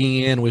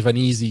plugging in with an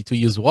easy to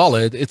use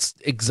wallet, it's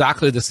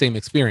exactly the same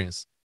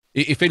experience.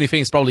 If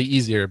anything, it's probably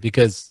easier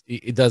because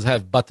it does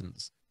have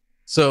buttons.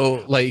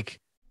 So like,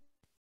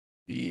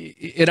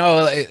 you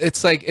know,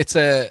 it's like,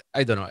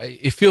 I don't know,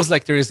 it feels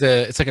like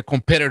it's like a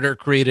competitor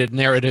created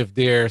narrative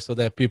there so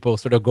that people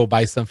sort of go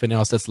buy something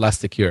else that's less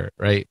secure,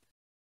 right?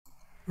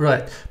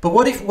 Right. But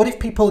what if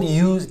people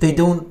they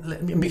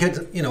don't,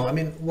 because, you know, I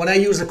mean, when I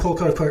use a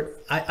Coldcard card,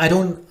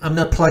 I'm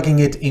not plugging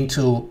it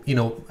into, you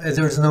know,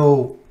 there's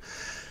no,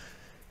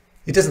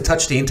 it doesn't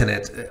touch the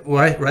internet,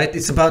 right?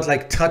 It's about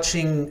like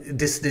touching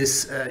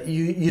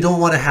you don't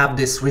want to have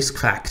this risk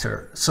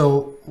factor.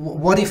 So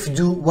what if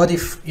there are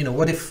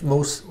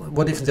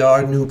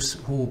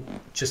noobs who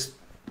just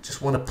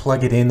want to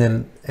plug it in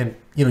and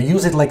you know,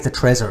 use it like the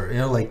Trezor, you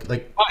know, like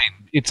fine.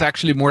 It's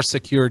actually more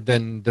secure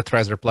than the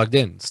Trezor plugged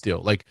in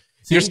still. Like,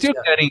 you're still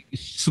getting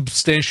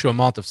substantial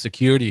amount of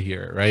security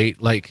here,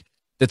 right? Like,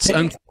 that's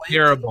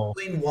uncomparable.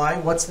 Explain why?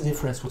 What's the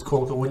difference with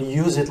Coldcard when you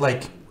use it,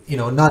 like, you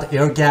know, not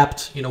air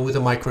gapped, you know, with a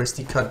micro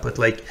SD cut, but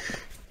like,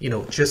 you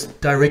know,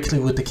 just directly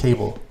with the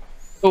cable?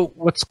 So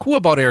what's cool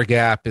about air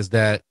gap is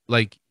that,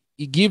 like,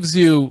 it gives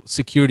you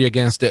security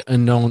against the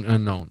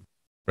unknown,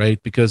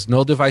 right? Because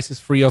no device is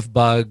free of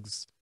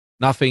bugs.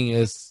 Nothing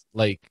is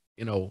like,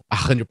 you know,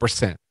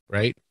 100%,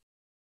 right?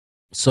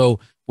 So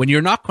when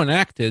you're not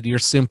connected, you're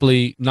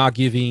simply not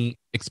giving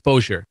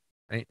exposure,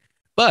 right?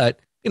 But,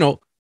 you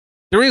know,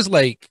 there is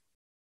like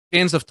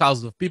tens of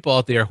thousands of people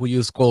out there who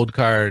use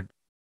Coldcard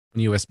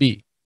on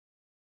USB,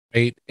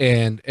 right?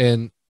 And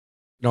you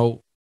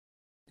know,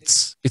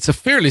 it's a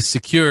fairly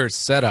secure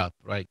setup,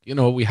 right? You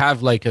know, we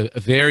have like a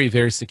very,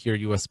 very secure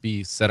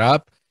USB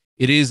setup.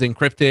 It is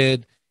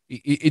encrypted.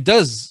 It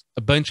does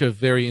a bunch of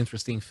very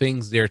interesting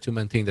things there to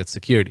maintain that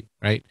security,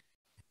 right?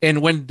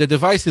 And when the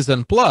device is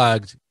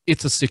unplugged,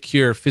 it's a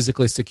secure,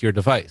 physically secure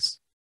device,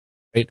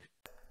 right?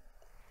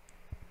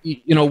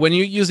 You know, when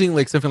you're using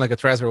like something like a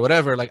Trezor or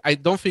whatever, like, I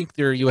don't think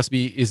their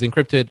USB is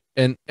encrypted,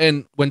 and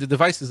when the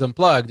device is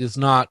unplugged, it's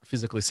not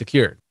physically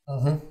secured.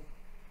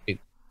 Right?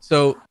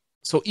 So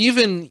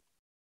even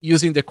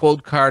using the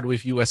Coldcard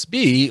with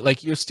USB,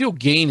 like, you're still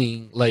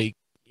gaining like,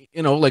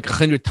 you know, like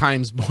 100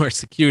 times more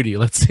security.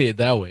 Let's say it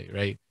that way,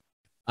 right?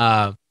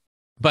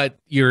 But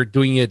you're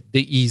doing it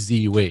the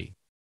easy way.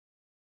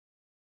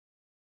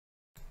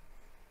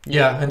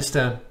 Yeah, I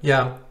understand.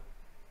 Yeah,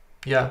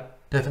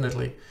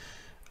 definitely.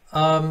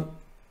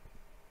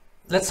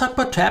 Let's talk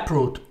about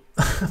Taproot.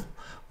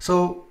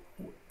 so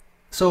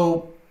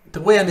the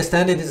way I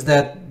understand it is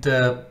that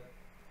the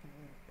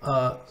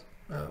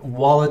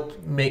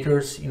wallet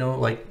makers, you know,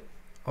 like,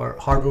 or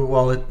hardware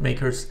wallet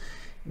makers,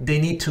 they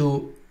need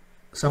to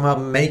somehow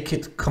make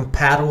it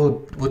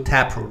compatible with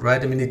Taproot,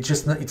 right? I mean,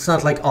 it's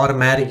not like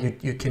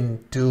automatic. You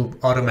can do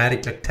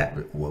automatic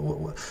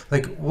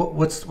like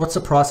what's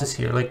the process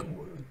here? Like,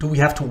 do we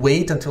have to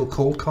wait until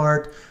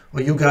Coldcard,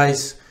 or you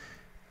guys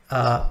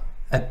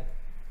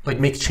like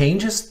make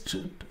changes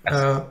to,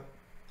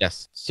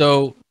 Yes.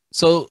 So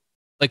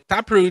like,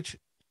 Taproot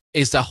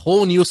is a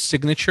whole new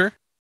signature,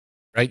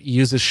 right? It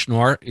uses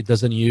Schnorr. It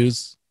doesn't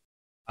use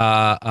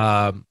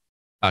SHA,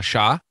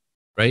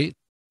 right?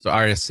 So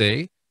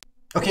RSA.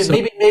 Okay, so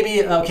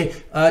maybe okay.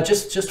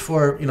 Just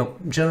for, you know,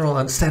 general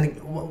understanding,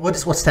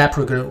 what's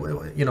Taproot?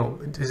 You know,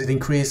 does it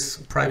increase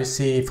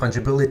privacy,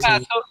 fungibility? Yeah,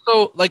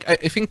 so like, I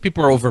think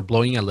people are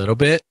overblowing a little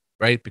bit,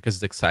 right? Because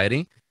it's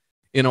exciting.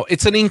 You know,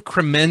 it's an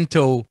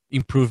incremental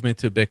improvement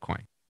to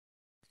Bitcoin,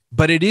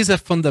 but it is a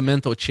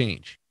fundamental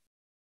change.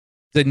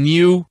 The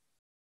new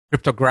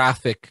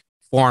cryptographic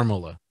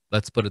formula,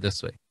 let's put it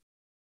this way,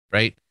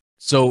 right?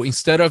 So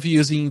instead of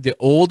using the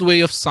old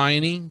way of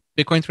signing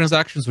Bitcoin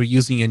transactions, we're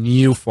using a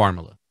new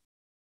formula,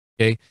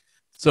 okay?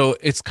 So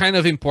it's kind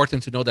of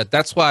important to know that.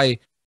 That's why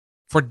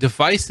for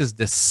devices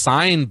that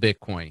sign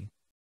Bitcoin,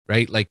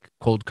 right, like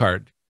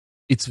Coldcard,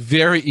 it's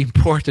very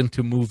important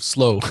to move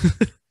slow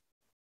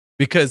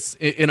because,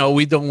 you know,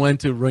 we don't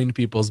want to ruin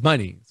people's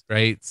money,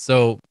 right?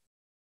 So,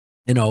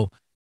 you know,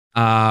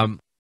 we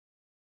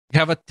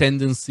have a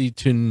tendency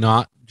to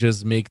not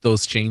just make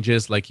those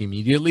changes like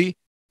immediately,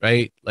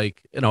 right?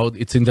 Like, you know,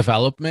 it's in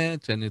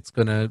development and it's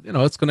gonna, you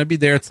know, it's gonna be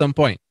there at some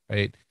point,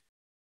 right?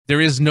 There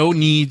is no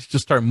need to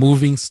start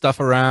moving stuff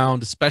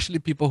around, especially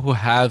people who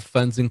have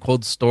funds in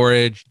cold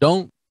storage.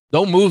 Don't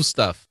move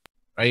stuff,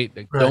 right?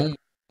 Like, don't move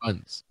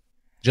funds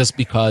just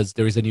because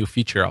there is a new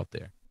feature out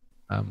there.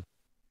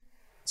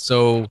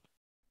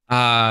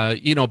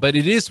 You know, but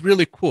it is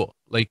really cool.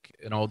 Like,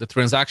 you know, the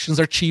transactions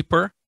are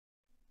cheaper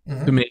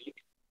to make.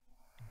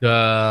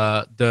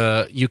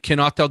 You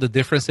cannot tell the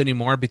difference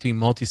anymore between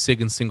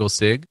multi-sig and single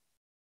sig,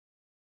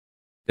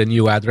 the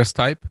new address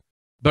type.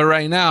 But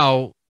right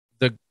now,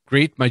 the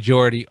great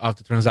majority of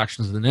the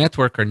transactions in the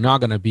network are not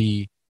going to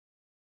be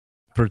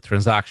per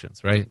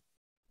transactions, right?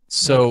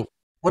 So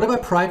what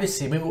about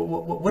privacy? I mean,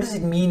 what does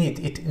it mean?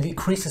 It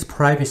increases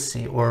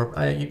privacy, or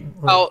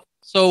well,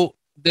 so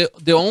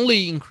the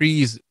only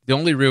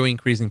real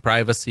increase in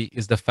privacy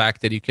is the fact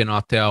that you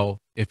cannot tell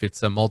if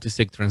it's a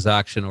multi-sig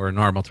transaction or a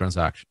normal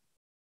transaction.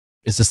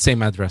 It's the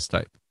same address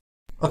type.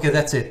 Okay,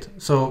 that's it.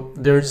 So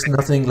there's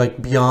nothing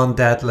like beyond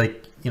that,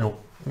 like, you know,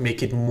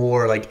 make it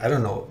more like, I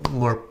don't know,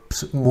 more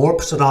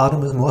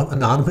pseudonymous, more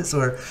anonymous,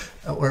 or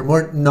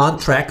more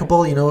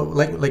non-trackable? You know,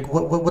 like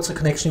what's the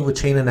connection with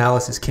chain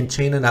analysis? Can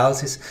chain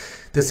analysis,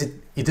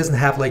 it doesn't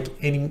have like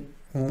any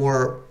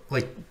more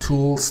like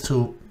tools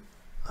to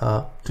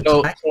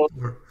track?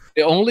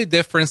 The only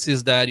difference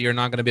is that you're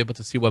not going to be able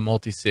to see what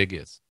multi-sig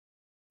is,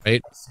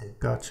 right?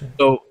 Gotcha.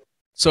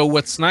 So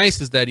what's nice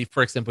is that if,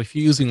 for example, if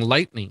you're using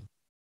Lightning,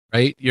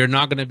 right, you're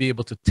not going to be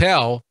able to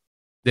tell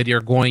that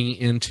you're going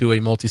into a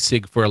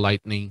multi-sig for a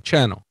Lightning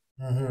channel.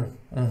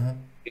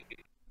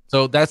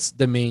 So that's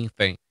the main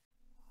thing.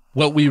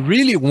 What we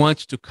really want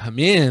to come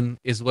in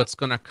is what's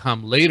going to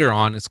come later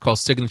on. It's called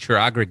signature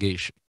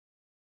aggregation.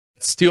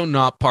 It's still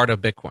not part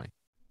of Bitcoin.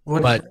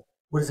 What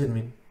does it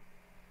mean?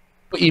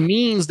 It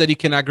means that you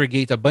can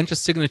aggregate a bunch of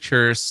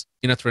signatures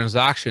in a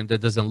transaction that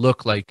doesn't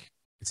look like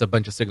it's a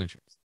bunch of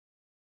signatures,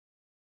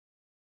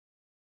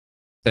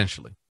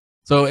 essentially.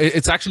 So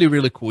it's actually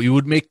really cool. You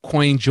would make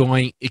coin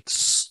join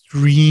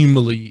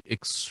extremely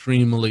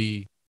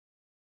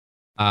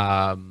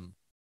not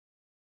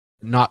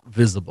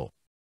visible.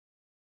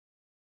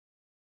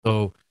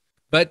 So,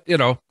 but you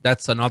know,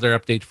 that's another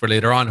update for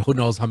later on. Who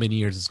knows how many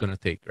years it's going to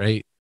take,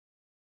 right?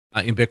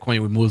 In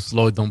Bitcoin, we move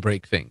slow, don't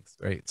break things,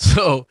 right?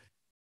 So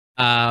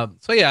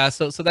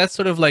that's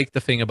sort of like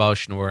the thing about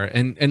Schnorr,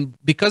 and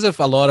because of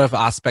a lot of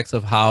aspects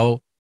of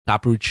how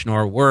Taproot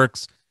Schnorr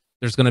works,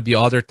 there's going to be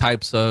other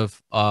types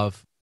of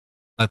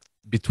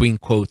between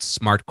quotes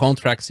smart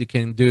contracts you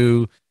can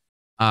do.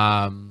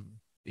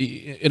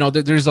 You know,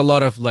 there's a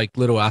lot of like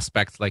little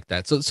aspects like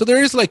that. So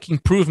there is like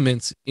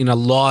improvements in a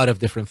lot of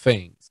different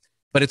things,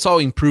 but it's all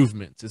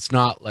improvements. It's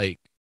not like,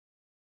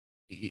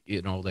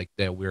 you know, like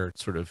that we're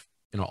sort of,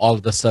 you know, all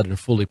of a sudden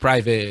fully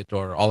private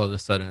or all of a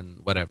sudden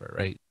whatever,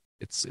 right?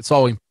 It's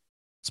all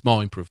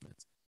small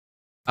improvements.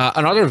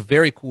 Another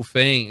very cool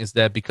thing is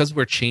that because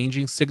we're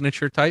changing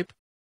signature type,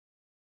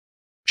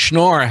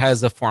 Schnorr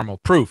has a formal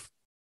proof.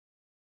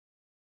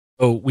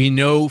 So we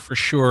know for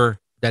sure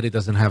that it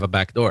doesn't have a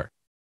backdoor.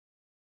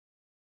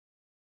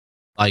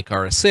 Like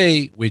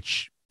RSA,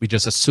 which we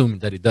just assumed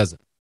that it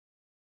doesn't.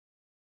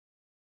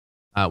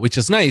 Which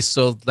is nice.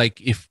 So like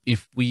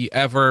if we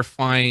ever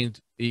find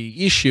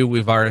the issue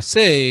with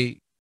RSA,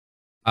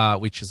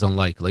 which is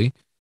unlikely,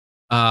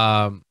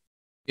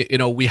 you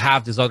know, we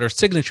have this other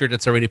signature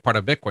that's already part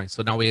of Bitcoin.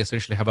 So now we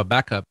essentially have a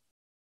backup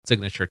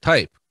signature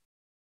type.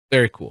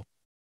 Very cool.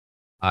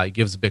 It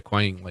gives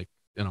Bitcoin, like,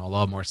 you know, a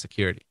lot more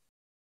security.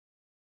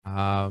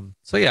 So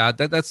yeah,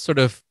 that's sort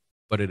of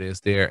what it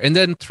is there. And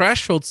then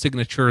threshold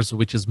signatures,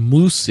 which is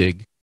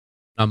MuSig,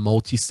 not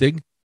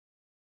multi-sig.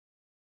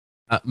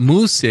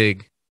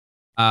 MuSig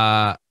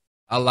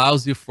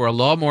allows you for a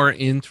lot more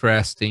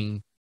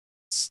interesting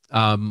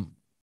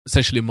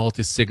essentially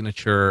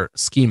multi-signature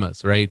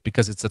schemas, right?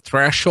 Because it's a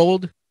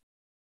threshold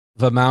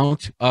of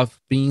amount of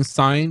being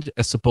signed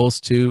as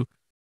opposed to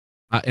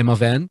M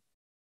of N.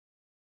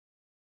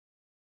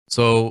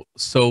 So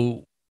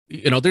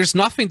you know, there's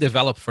nothing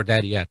developed for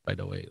that yet, by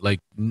the way. Like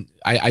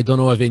I don't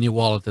know of any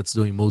wallet that's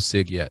doing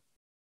MuSig yet.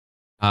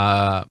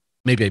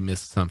 Maybe I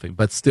missed something,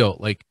 but still,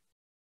 like,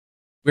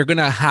 we're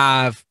gonna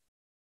have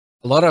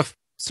a lot of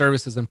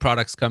services and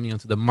products coming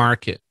into the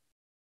market.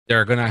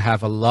 They're going to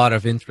have a lot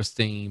of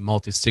interesting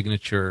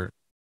multi-signature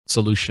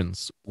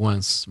solutions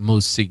once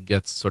MuSig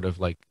gets sort of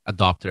like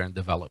adopted and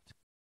developed.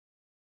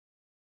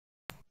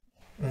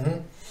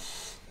 Let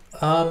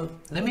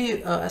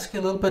me ask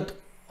you a little bit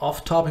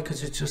off topic,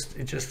 because it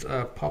just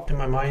popped in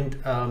my mind.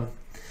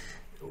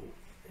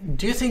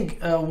 Do you think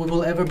we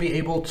will ever be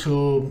able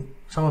to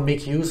someone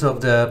make use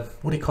of the,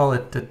 what do you call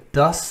it, the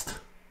dust?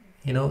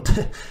 You know,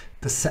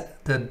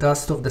 the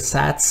dust of the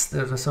sats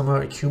that are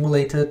somehow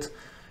accumulated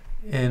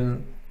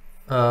in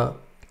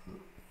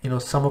you know,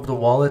 some of the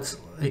wallets.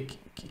 Like,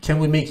 can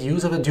we make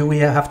use of it? Do we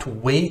have to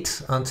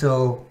wait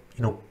until,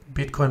 you know,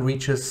 Bitcoin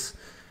reaches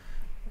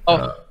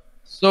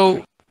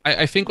so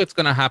I think what's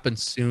going to happen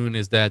soon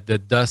is that the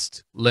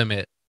dust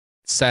limit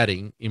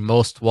setting in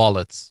most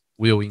wallets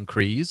will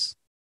increase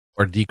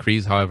or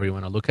decrease, however you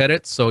want to look at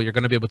it. So you're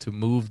going to be able to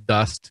move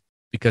dust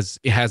because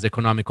it has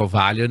economical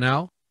value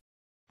now,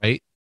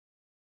 right?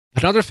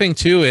 Another thing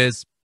too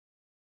is,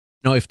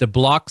 you know, if the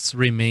blocks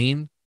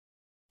remain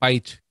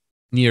quite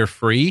near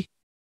free,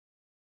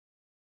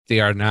 they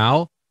are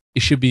now,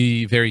 it should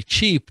be very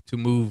cheap to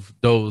move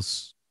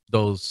those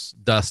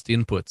dust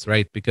inputs,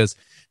 right? Because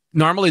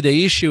normally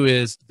the issue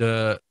is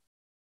the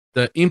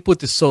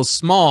input is so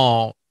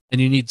small and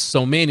you need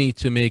so many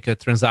to make a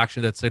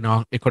transaction that's, you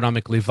know,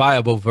 economically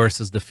viable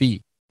versus the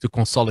fee to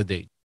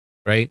consolidate,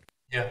 right?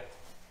 Yeah.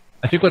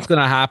 I think what's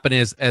going to happen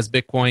is as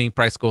Bitcoin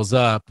price goes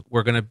up,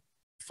 we're going to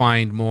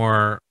find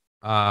more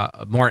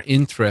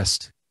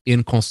interest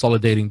in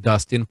consolidating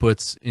dust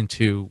inputs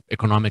into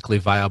economically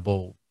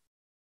viable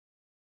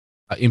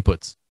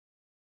inputs.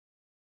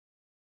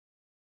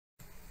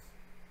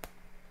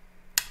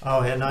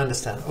 Oh yeah, no, I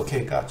understand.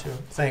 Okay, got you.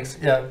 Thanks.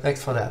 Yeah,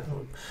 thanks for that.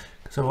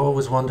 So I've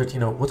always wondered, you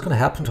know, what's going to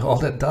happen to all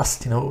that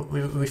dust? You know,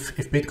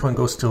 if Bitcoin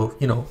goes to,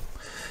 you know,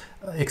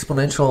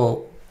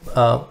 exponential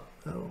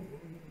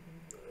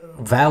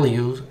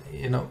value,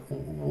 you know,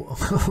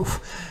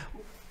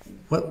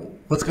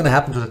 what's going to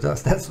happen to the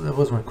dust? That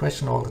was my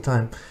question all the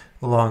time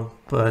along.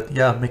 But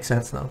yeah, makes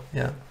sense now.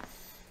 Yeah.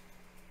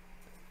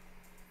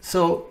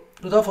 So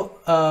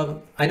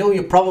Rodolfo, I know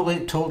you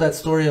probably told that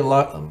story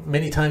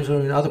many times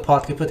in other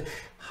podcasts, but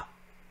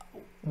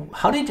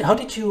how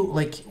did you,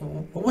 like,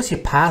 what was your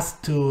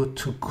path to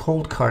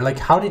Coldcard? Like,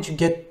 how did you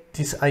get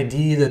this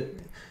idea that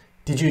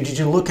did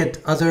you look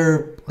at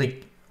other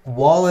like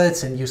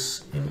wallets and you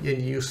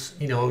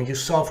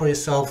saw for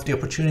yourself the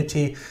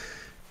opportunity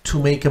to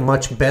make a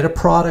much better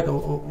product?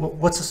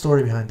 What's the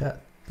story behind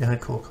that,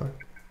 behind Coldcard?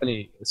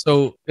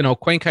 So,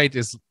 Coinkite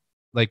is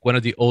like one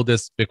of the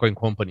oldest Bitcoin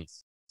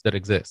companies that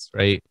exists,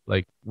 right?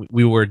 Like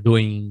we were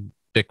doing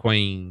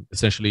Bitcoin,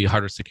 essentially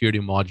hardware security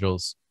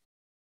modules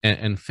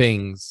and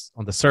things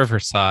on the server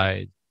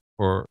side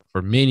for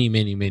many,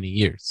 many, many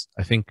years.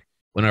 I think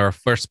when our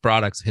first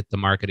products hit the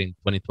market in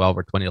 2012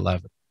 or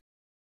 2011.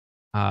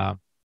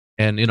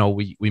 And,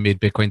 we made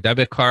Bitcoin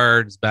debit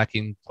cards back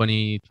in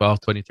 2012,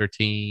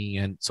 2013.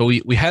 And so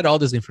we had all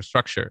this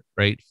infrastructure,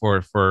 right,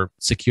 for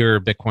secure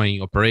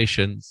Bitcoin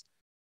operations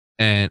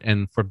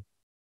and for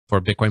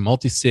Bitcoin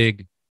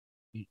multi-sig,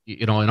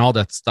 and all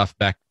that stuff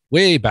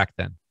way back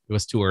then. It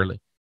was too early.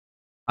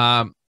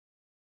 We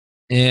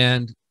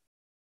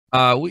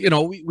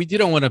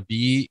didn't want to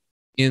be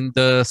in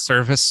the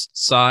service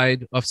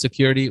side of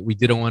security. We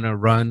didn't want to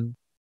run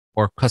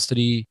or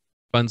custody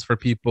funds for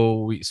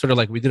people. We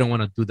didn't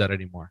want to do that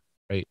anymore,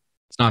 right?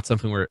 It's not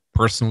something we're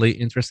personally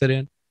interested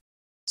in.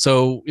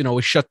 So,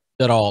 we shut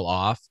that all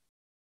off.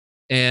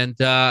 And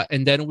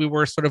then we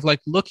were sort of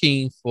like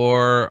looking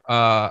for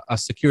a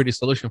security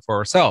solution for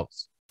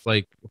ourselves.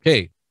 Like,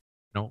 okay,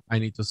 I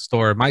need to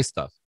store my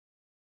stuff.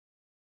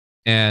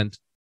 And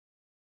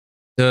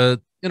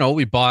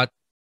we bought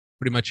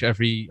pretty much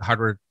every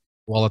hardware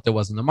wallet that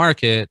was in the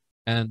market,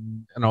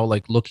 and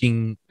like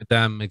looking at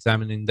them,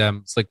 examining them.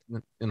 It's like,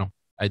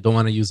 I don't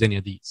want to use any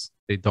of these.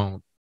 They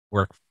don't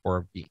work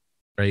for me,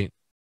 right?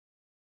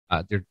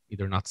 They're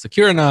either not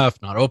secure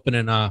enough, not open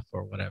enough,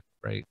 or whatever,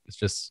 right? It's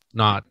just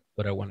not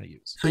what I want to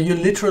use. So you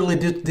literally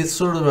did this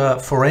sort of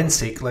a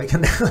forensic like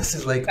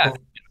analysis, like yeah.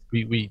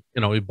 We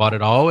bought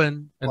it all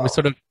and wow. We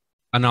sort of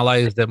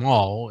analyzed them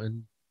all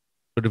and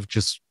sort of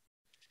just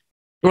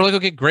we're like,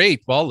 okay,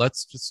 great. Well,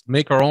 let's just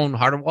make our own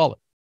hardware wallet.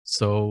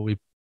 So we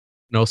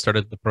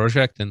started the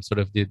project and sort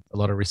of did a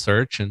lot of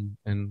research and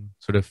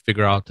sort of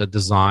figure out a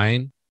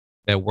design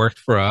that worked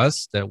for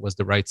us, that was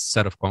the right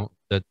set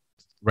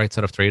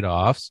of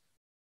trade-offs.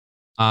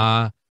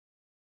 And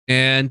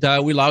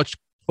we launched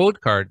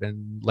Coldcard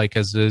and like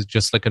as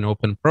just like an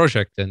open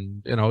project,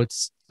 and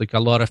it's like a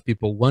lot of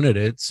people wanted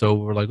it, so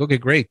we're like, okay,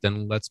 great,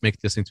 then let's make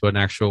this into an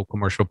actual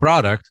commercial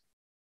product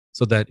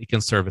so that it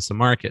can service the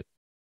market.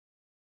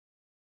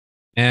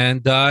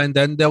 And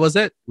then that was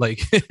it.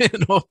 Like,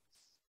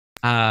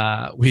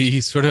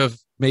 we sort of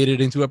made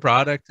it into a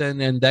product,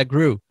 and that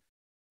grew.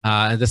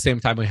 At the same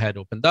time, we had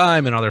Open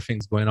Dime and other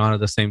things going on at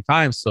the same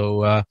time.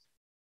 So,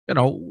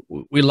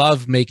 we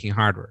love making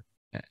hardware,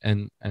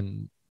 and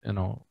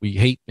we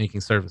hate making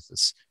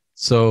services.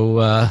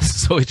 So,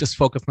 so we just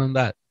focused on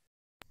that.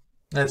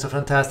 That's a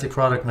fantastic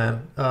product,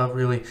 man.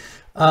 Really.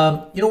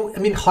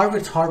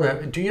 Hardware's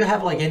hardware. Do you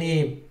have like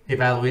any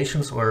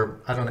evaluations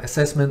or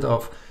assessment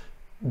of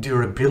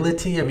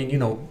durability? I mean,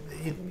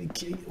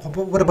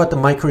 what about the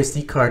micro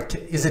SD card?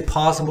 Is it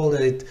possible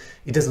that it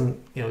doesn't,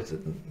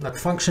 not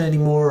function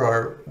anymore,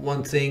 or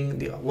one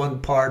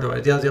part or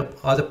the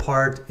other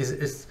part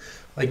is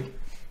like,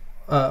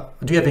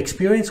 do you have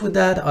experience with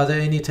that? Are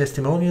there any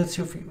testimonials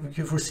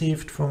you've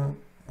received from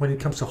when it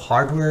comes to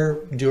hardware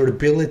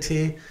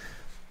durability?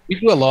 We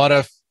do a lot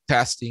of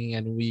testing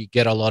and we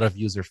get a lot of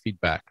user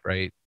feedback,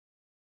 right?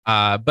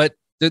 But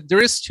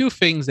there is two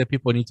things that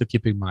people need to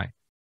keep in mind.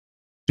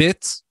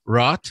 Bits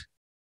rot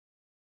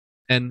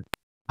and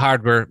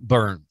hardware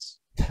burns.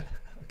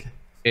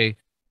 Okay.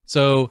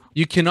 So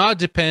you cannot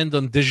depend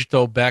on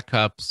digital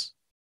backups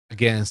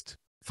against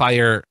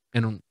fire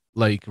and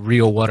like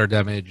real water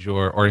damage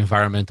or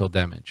environmental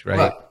damage,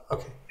 right?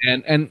 Okay.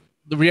 And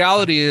the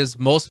reality is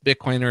most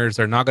Bitcoiners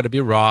are not going to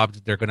be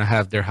robbed. They're going to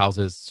have their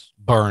houses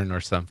burn or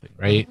something,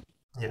 right?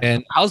 Yeah.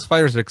 And house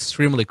fires are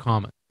extremely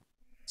common.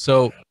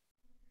 So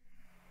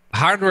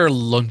hardware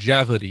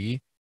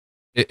longevity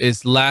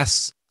is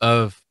less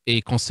of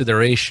a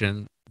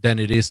consideration than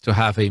it is to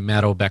have a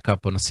metal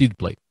backup on a seed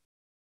plate,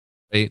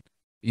 right?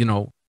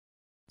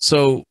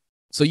 So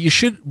you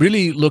should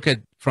really look at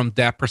from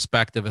that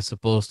perspective as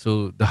opposed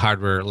to the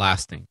hardware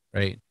lasting,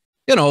 right?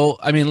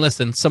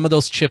 Listen, some of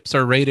those chips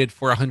are rated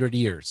for 100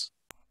 years.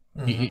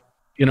 Mm-hmm.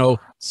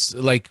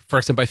 Like for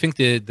example, I think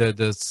the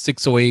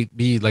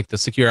 608B, like the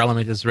secure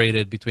element, is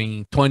rated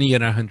between 20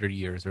 and 100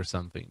 years or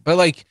something. But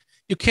like,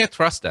 you can't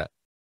trust that.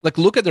 Like,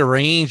 look at the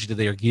range that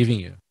they are giving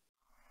you,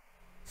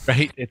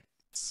 right?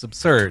 It's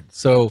absurd.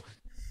 So,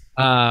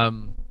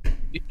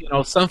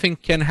 something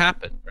can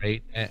happen,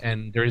 right?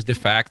 And there's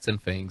defects and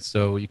things,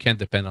 so you can't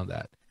depend on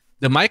that.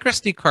 The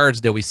microSD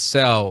cards that we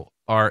sell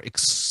are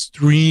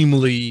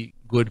extremely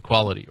good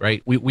quality,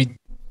 right? We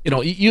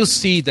you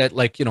see that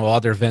like,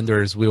 other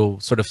vendors will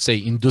sort of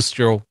say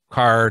industrial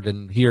card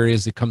and here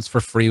is, it comes for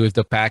free with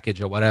the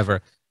package or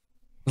whatever.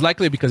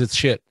 Likely because it's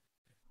shit.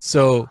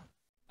 So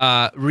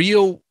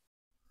real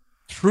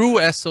true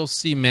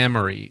SoC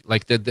memory,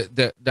 like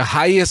the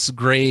highest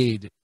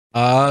grade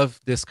of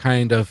this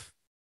kind of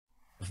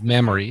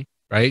memory,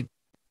 right?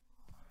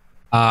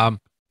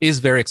 Is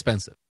very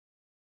expensive.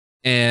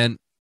 And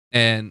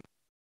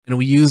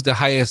we use the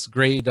highest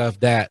grade of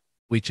that,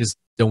 which is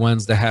the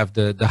ones that have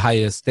the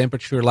highest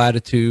temperature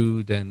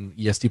latitude and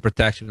ESD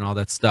protection and all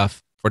that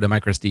stuff for the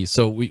microSD.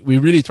 So we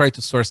really try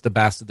to source the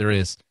best that there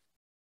is.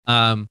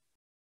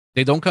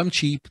 They don't come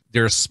cheap.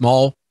 They're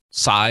small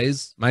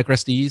size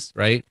microSDs,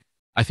 right?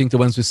 I think the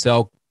ones we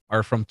sell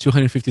are from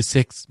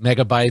 256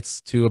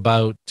 megabytes to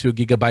about 2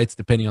 gigabytes,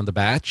 depending on the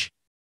batch.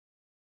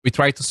 We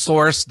try to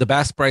source the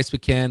best price we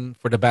can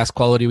for the best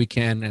quality we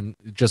can, and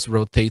it just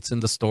rotates in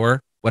the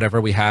store.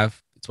 Whatever we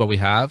have, it's what we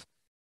have.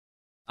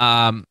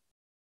 And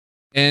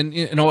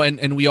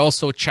we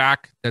also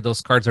check that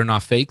those cards are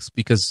not fakes,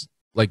 because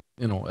like,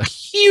 a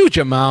huge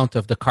amount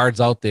of the cards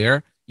out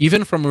there,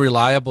 even from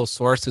reliable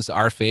sources,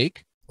 are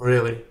fake.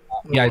 Really?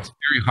 Yeah, it's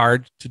very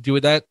hard to do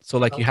that. So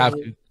like you have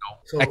to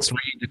X-ray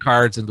the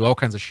cards and do all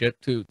kinds of shit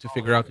to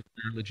figure out if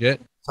they're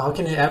legit. So how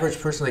can the average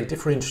person like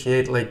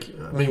differentiate? Like,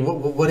 I mean,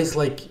 what is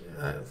like?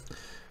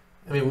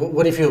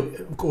 What if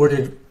you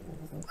ordered,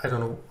 I don't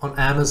know, on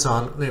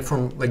Amazon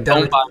from like?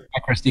 Don't buy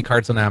microSD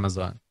cards on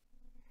Amazon.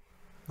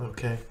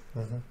 Okay.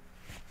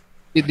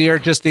 They are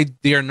just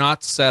they are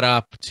not set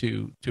up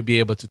to be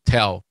able to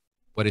tell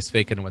what is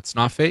fake and what's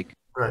not fake.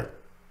 Right.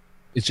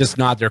 It's just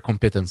not their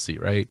competency,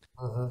 right?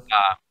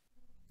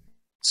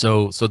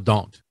 So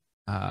don't.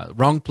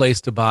 Wrong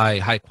place to buy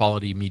high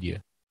quality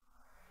media.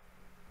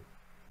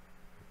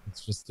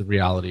 It's just the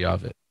reality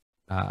of it.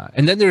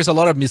 And then there's a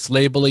lot of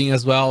mislabeling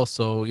as well.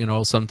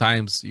 So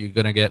sometimes you're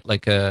gonna get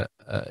like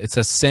it's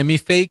a semi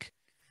fake.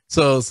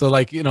 So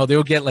like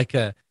they'll get like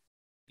a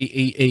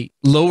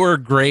lower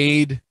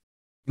grade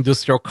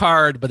industrial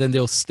card, but then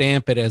they'll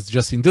stamp it as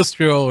just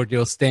industrial, or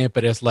they'll stamp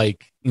it as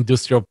like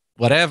industrial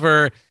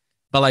whatever,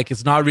 but like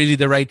it's not really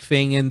the right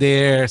thing in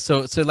there.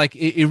 So like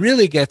it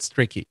really gets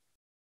tricky.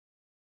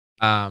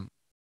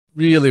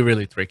 Really,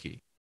 really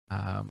tricky.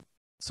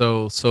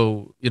 So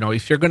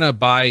if you're gonna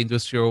buy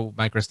industrial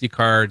microSD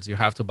cards, you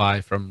have to buy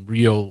from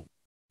real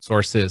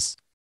sources,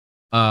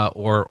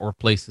 or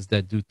places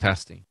that do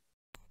testing.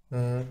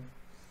 I'm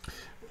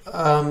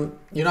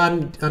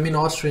in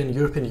Austria and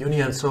European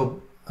Union,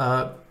 so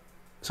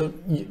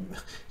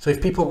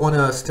if people want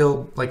to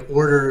still like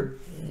order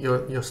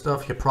your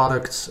stuff, your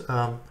products,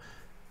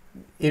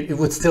 it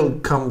would still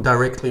come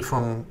directly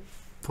from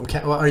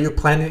Canada. Are you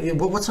planning?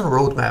 What's on the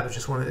roadmap? I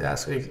just wanted to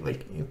ask,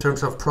 like in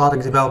terms of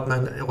product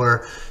development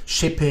or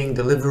shipping,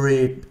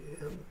 delivery.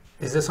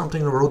 Is there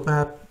something on the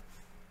roadmap?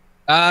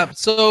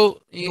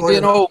 So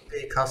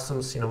pay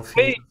customs,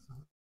 fees.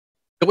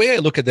 The way I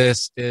look at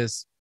this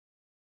is,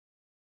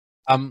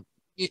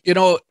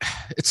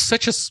 it's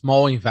such a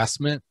small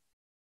investment,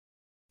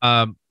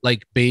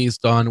 like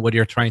based on what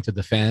you're trying to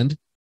defend,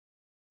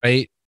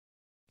 right?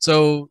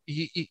 So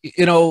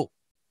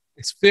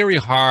it's very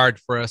hard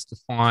for us to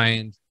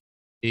find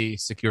a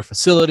secure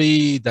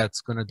facility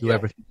that's going to do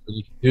everything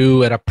we can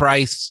do at a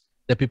price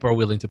that people are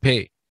willing to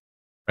pay,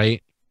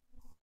 right?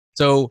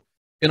 So,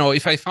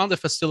 if I found a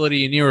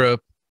facility in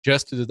Europe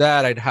just to do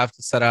that, I'd have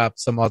to set up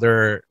some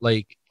other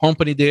like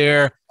company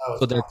there.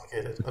 So there's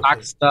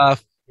tax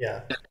stuff,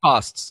 that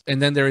costs,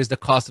 and then there is the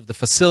cost of the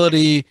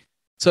facility.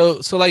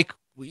 So like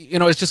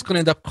it's just going to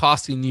end up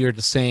costing near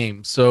the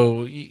same.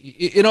 So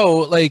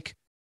like,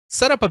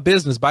 set up a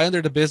business, buy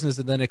under the business,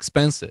 and then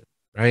expense it,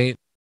 right?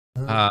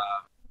 The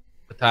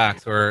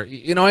tax, or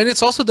and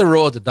it's also the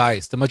roll of the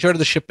dice. The majority of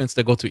the shipments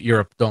that go to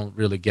Europe don't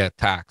really get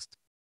taxed.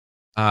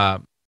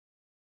 So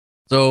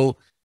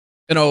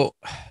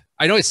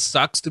I know it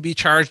sucks to be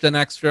charged an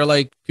extra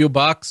like few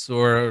bucks,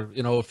 or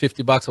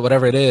 $50 or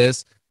whatever it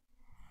is.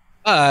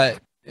 Again,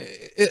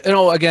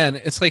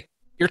 it's like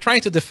you're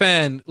trying to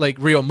defend like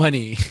real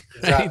money.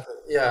 Right? Exactly.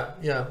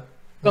 Yeah.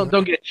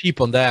 Don't get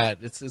cheap on that.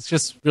 It's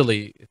just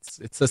really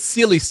it's a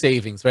silly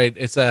savings, right?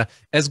 It's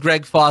as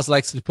Greg Foss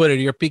likes to put it,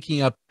 you're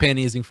picking up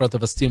pennies in front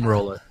of a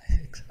steamroller.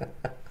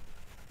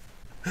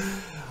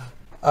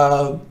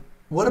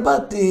 What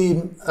about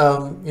the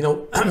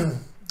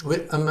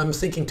I'm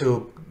thinking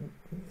to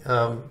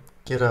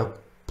get a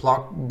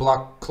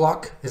block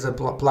clock. Is it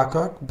block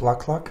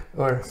clock,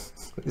 or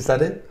is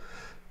that it?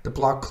 The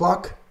block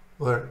clock,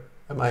 or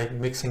am I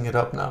mixing it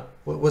up now?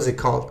 What was it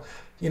called?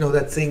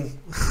 That thing.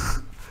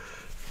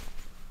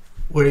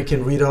 Where you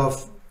can read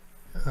off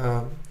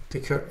the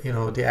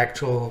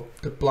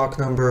block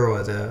number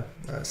or the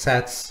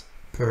sats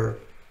per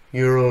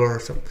euro or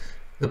something.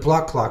 The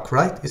block clock,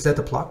 right? Is that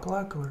the block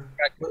clock, or?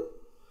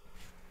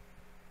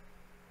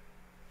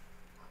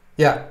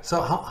 Yeah.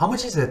 So how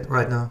much is it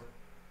right now?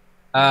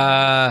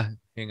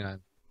 Hang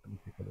on. Let me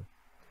take a look.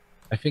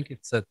 I think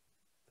it's at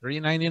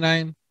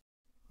 $3.99.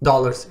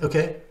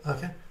 Okay.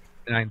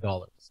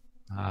 $9.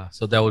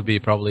 So that would be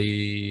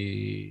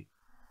probably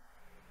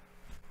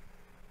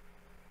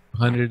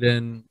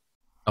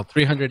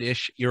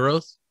 300-ish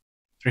euros,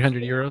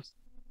 300 euros.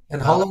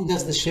 And how long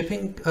does the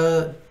shipping?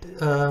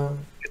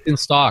 It's in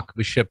stock.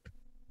 We ship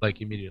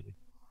like immediately.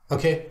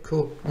 Okay,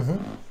 cool.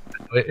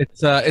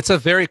 It's a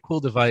very cool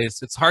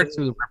device. It's hard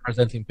to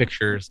represent in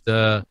pictures.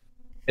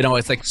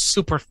 It's like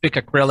super thick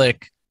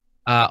acrylic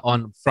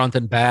on front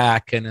and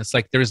back, and it's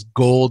like there's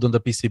gold on the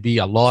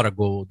PCB, a lot of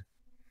gold.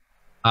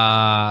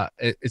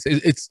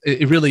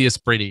 It really is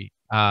pretty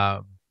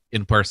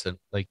in person.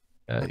 Like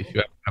if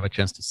you have a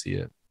chance to see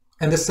it.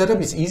 And the setup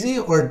is easy,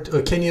 or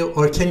can you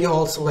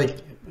also like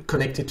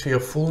connect it to your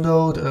full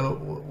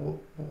node?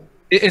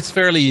 It's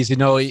fairly easy.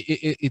 No,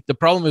 the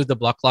problem with the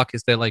block lock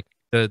is that like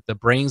the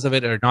brains of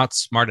it are not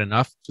smart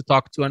enough to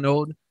talk to a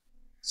node.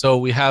 So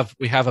we have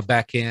a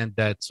backend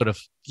that sort of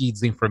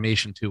feeds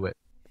information to it.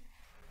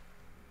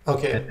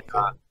 Okay.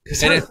 I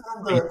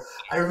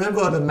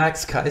remember on the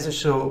Max Kaiser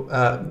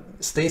show,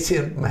 Stacy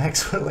and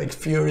Max were like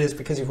furious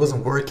because it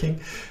wasn't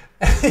working.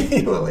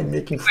 You were like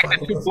making fun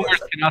of us.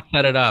 Boomers cannot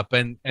set it up,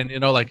 and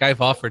like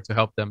I've offered to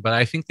help them, but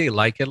I think they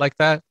like it like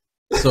that.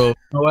 So you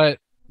know what?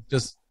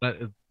 Just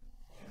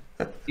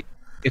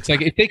it's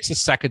like it takes a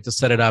second to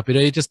set it up.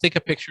 You just take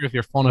a picture of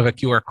your phone of a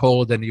QR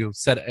code, and you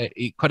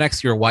it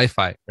connects to your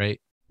Wi-Fi, right?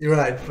 You're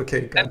right.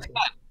 Okay. Gotcha.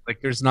 Like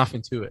there's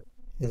nothing to it.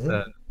 It's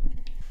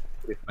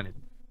funny.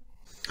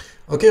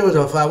 Okay,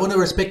 Rodolfo, I want to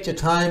respect your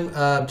time.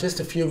 Just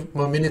a few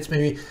more minutes,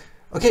 maybe.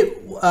 Okay,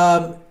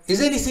 is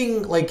there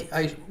anything like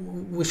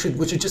we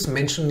should just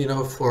mention,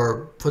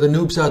 for the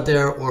noobs out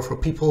there, or for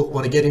people who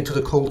want to get into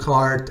the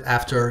Coldcard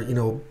after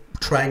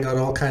trying out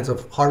all kinds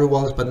of hardware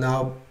wallets, but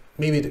now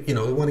maybe they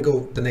want to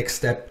go the next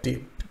step,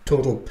 the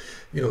total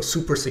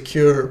super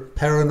secure,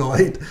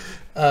 paranoid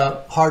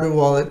hardware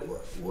wallet.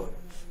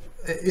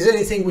 Is there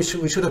anything we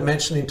should have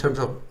mentioned in terms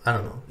of, I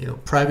don't know,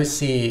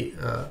 privacy,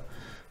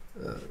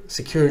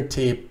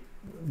 security,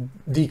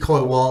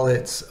 Decoy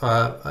wallets,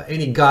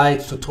 any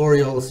guides,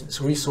 tutorials,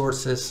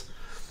 resources?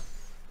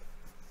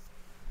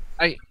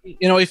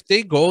 If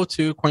they go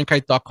to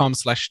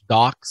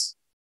coinkite.com/docs,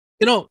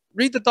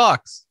 read the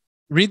docs,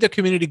 read the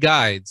community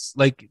guides.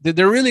 Like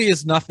there really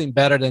is nothing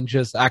better than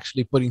just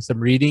actually putting some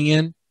reading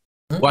in,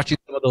 watching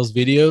some of those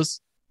videos,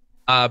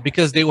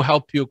 because they will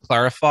help you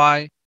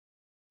clarify.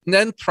 And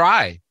then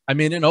try. I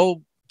mean,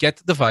 get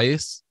the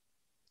device,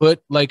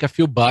 put like a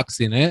few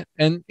bucks in it,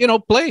 and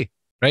play,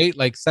 right?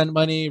 Like send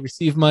money,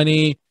 receive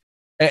money,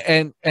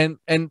 and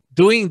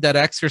doing that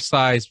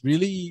exercise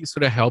really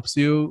sort of helps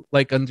you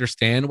like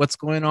understand what's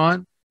going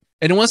on.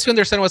 And once you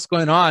understand what's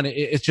going on,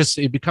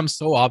 it becomes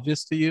so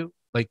obvious to you.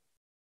 Like,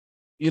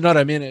 you know what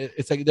I mean?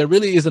 It's like there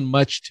really isn't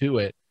much to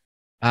it.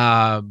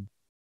 And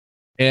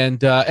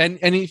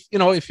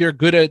if you're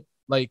good at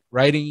like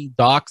writing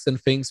docs and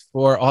things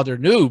for other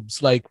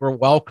noobs, like we're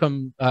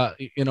welcome,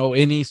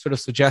 any sort of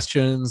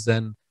suggestions,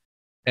 and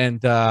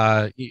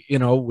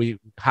we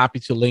happy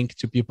to link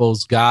to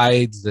people's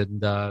guides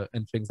and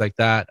things like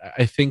that.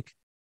 I think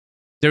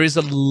there is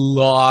a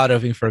lot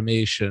of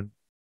information,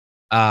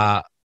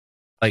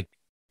 like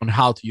on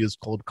how to use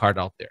Coldcard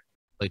out there.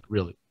 Like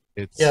really,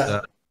 it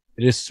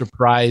is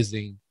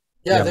surprising.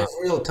 Yeah, there's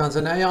real tons,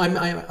 and I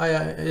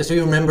as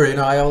you remember,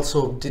 I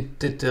also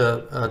did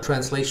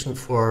translation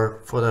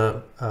for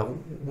the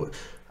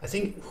I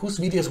think whose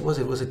videos was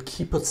it? Was it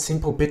Keep It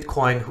Simple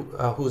Bitcoin?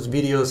 Whose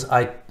videos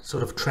I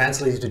sort of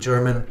translated to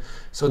German.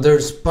 So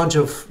there's a bunch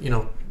of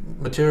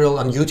material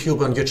on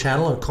YouTube, on your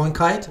channel, on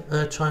Coinkite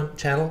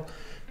channel,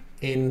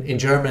 in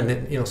German,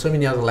 and so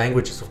many other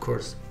languages, of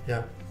course.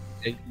 Yeah.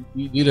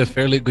 You did a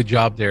fairly good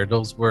job there.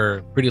 Those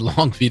were pretty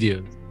long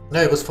videos.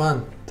 No, it was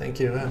fun. Thank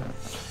you.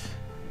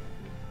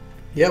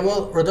 Yeah,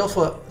 well,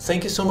 Rodolfo,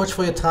 thank you so much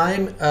for your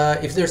time.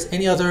 If there's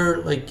any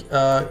other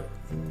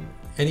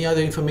any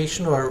other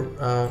information or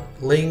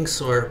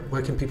links, or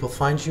where can people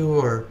find you,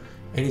 or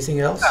anything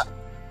else? Yeah.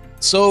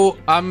 So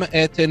I'm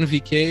at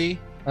NVK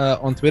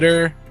on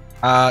Twitter.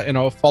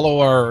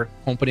 Follow our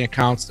company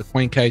accounts: the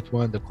Coinkite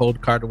one, the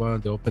Coldcard one,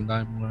 the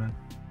OpenDime one.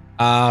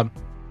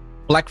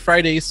 Black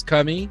Friday is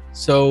coming,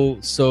 so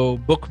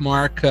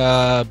bookmark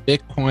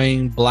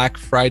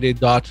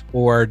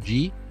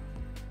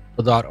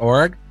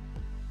bitcoinblackfriday.org.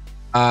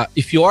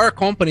 If you are a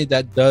company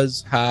that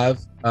does have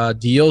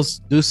deals,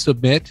 do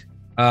submit.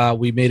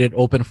 We made it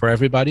open for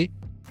everybody.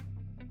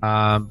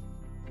 And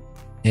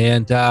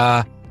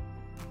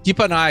keep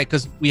an eye,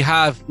 because we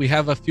have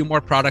a few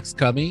more products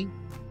coming,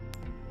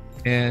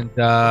 and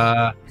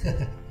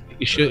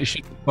it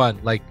should be fun.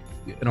 Like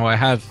I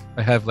have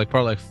like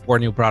probably like 4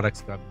 new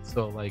products coming.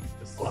 So like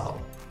just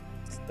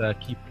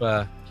keep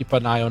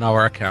an eye on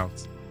our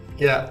accounts.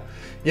 Yeah,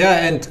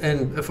 and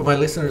for my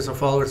listeners or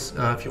followers,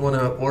 if you want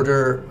to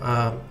order,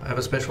 I have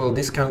a special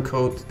discount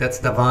code. That's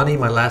Davani,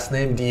 my last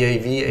name,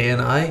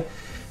 Davani.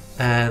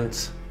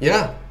 And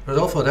yeah,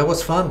 Rodolfo, that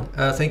was fun.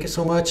 Thank you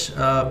so much.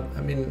 I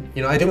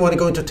didn't want to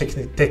go into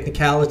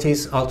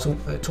technicalities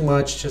too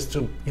much, just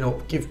to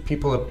give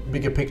people a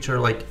bigger picture,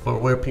 like, or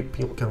where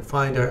people can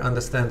find or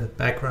understand the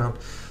background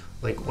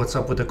like what's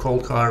up with the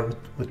Coldcard,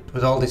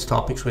 with all these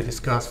topics we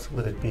discussed,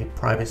 whether it be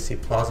privacy,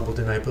 plausible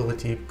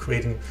deniability,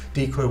 creating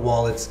decoy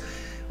wallets,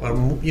 or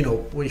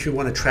if you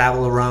want to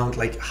travel around,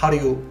 like how do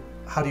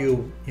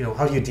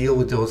you deal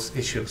with those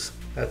issues?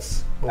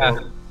 That's all.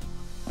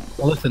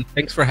 Well, listen,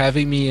 thanks for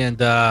having me, and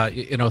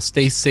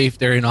stay safe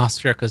there in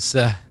Austria, because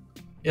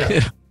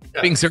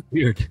things are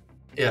weird.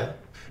 Yeah,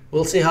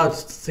 we'll see how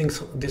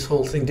this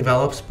whole thing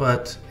develops,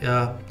 but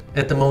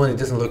at the moment it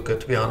doesn't look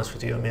good, to be honest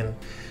with you. I mean,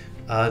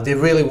 they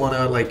really want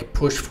to like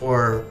push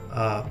for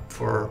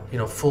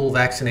full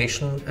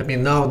vaccination. I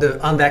mean, now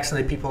the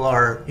unvaccinated people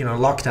are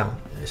locked down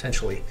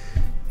essentially.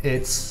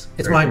 It's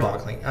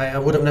mind-boggling. I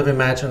would have never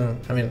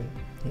imagined. I mean,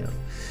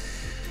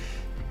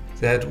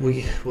 that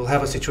we will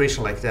have a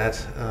situation like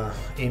that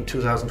in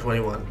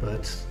 2021.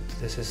 But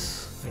this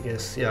is, I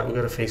guess, we got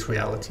to face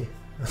reality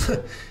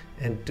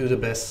and do the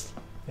best.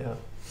 Yeah.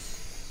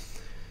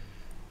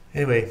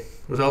 Anyway,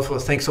 Rodolfo,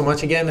 thanks so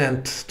much again,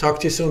 and talk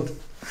to you soon.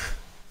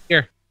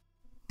 Here.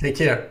 Take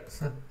care.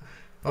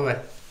 Bye-bye.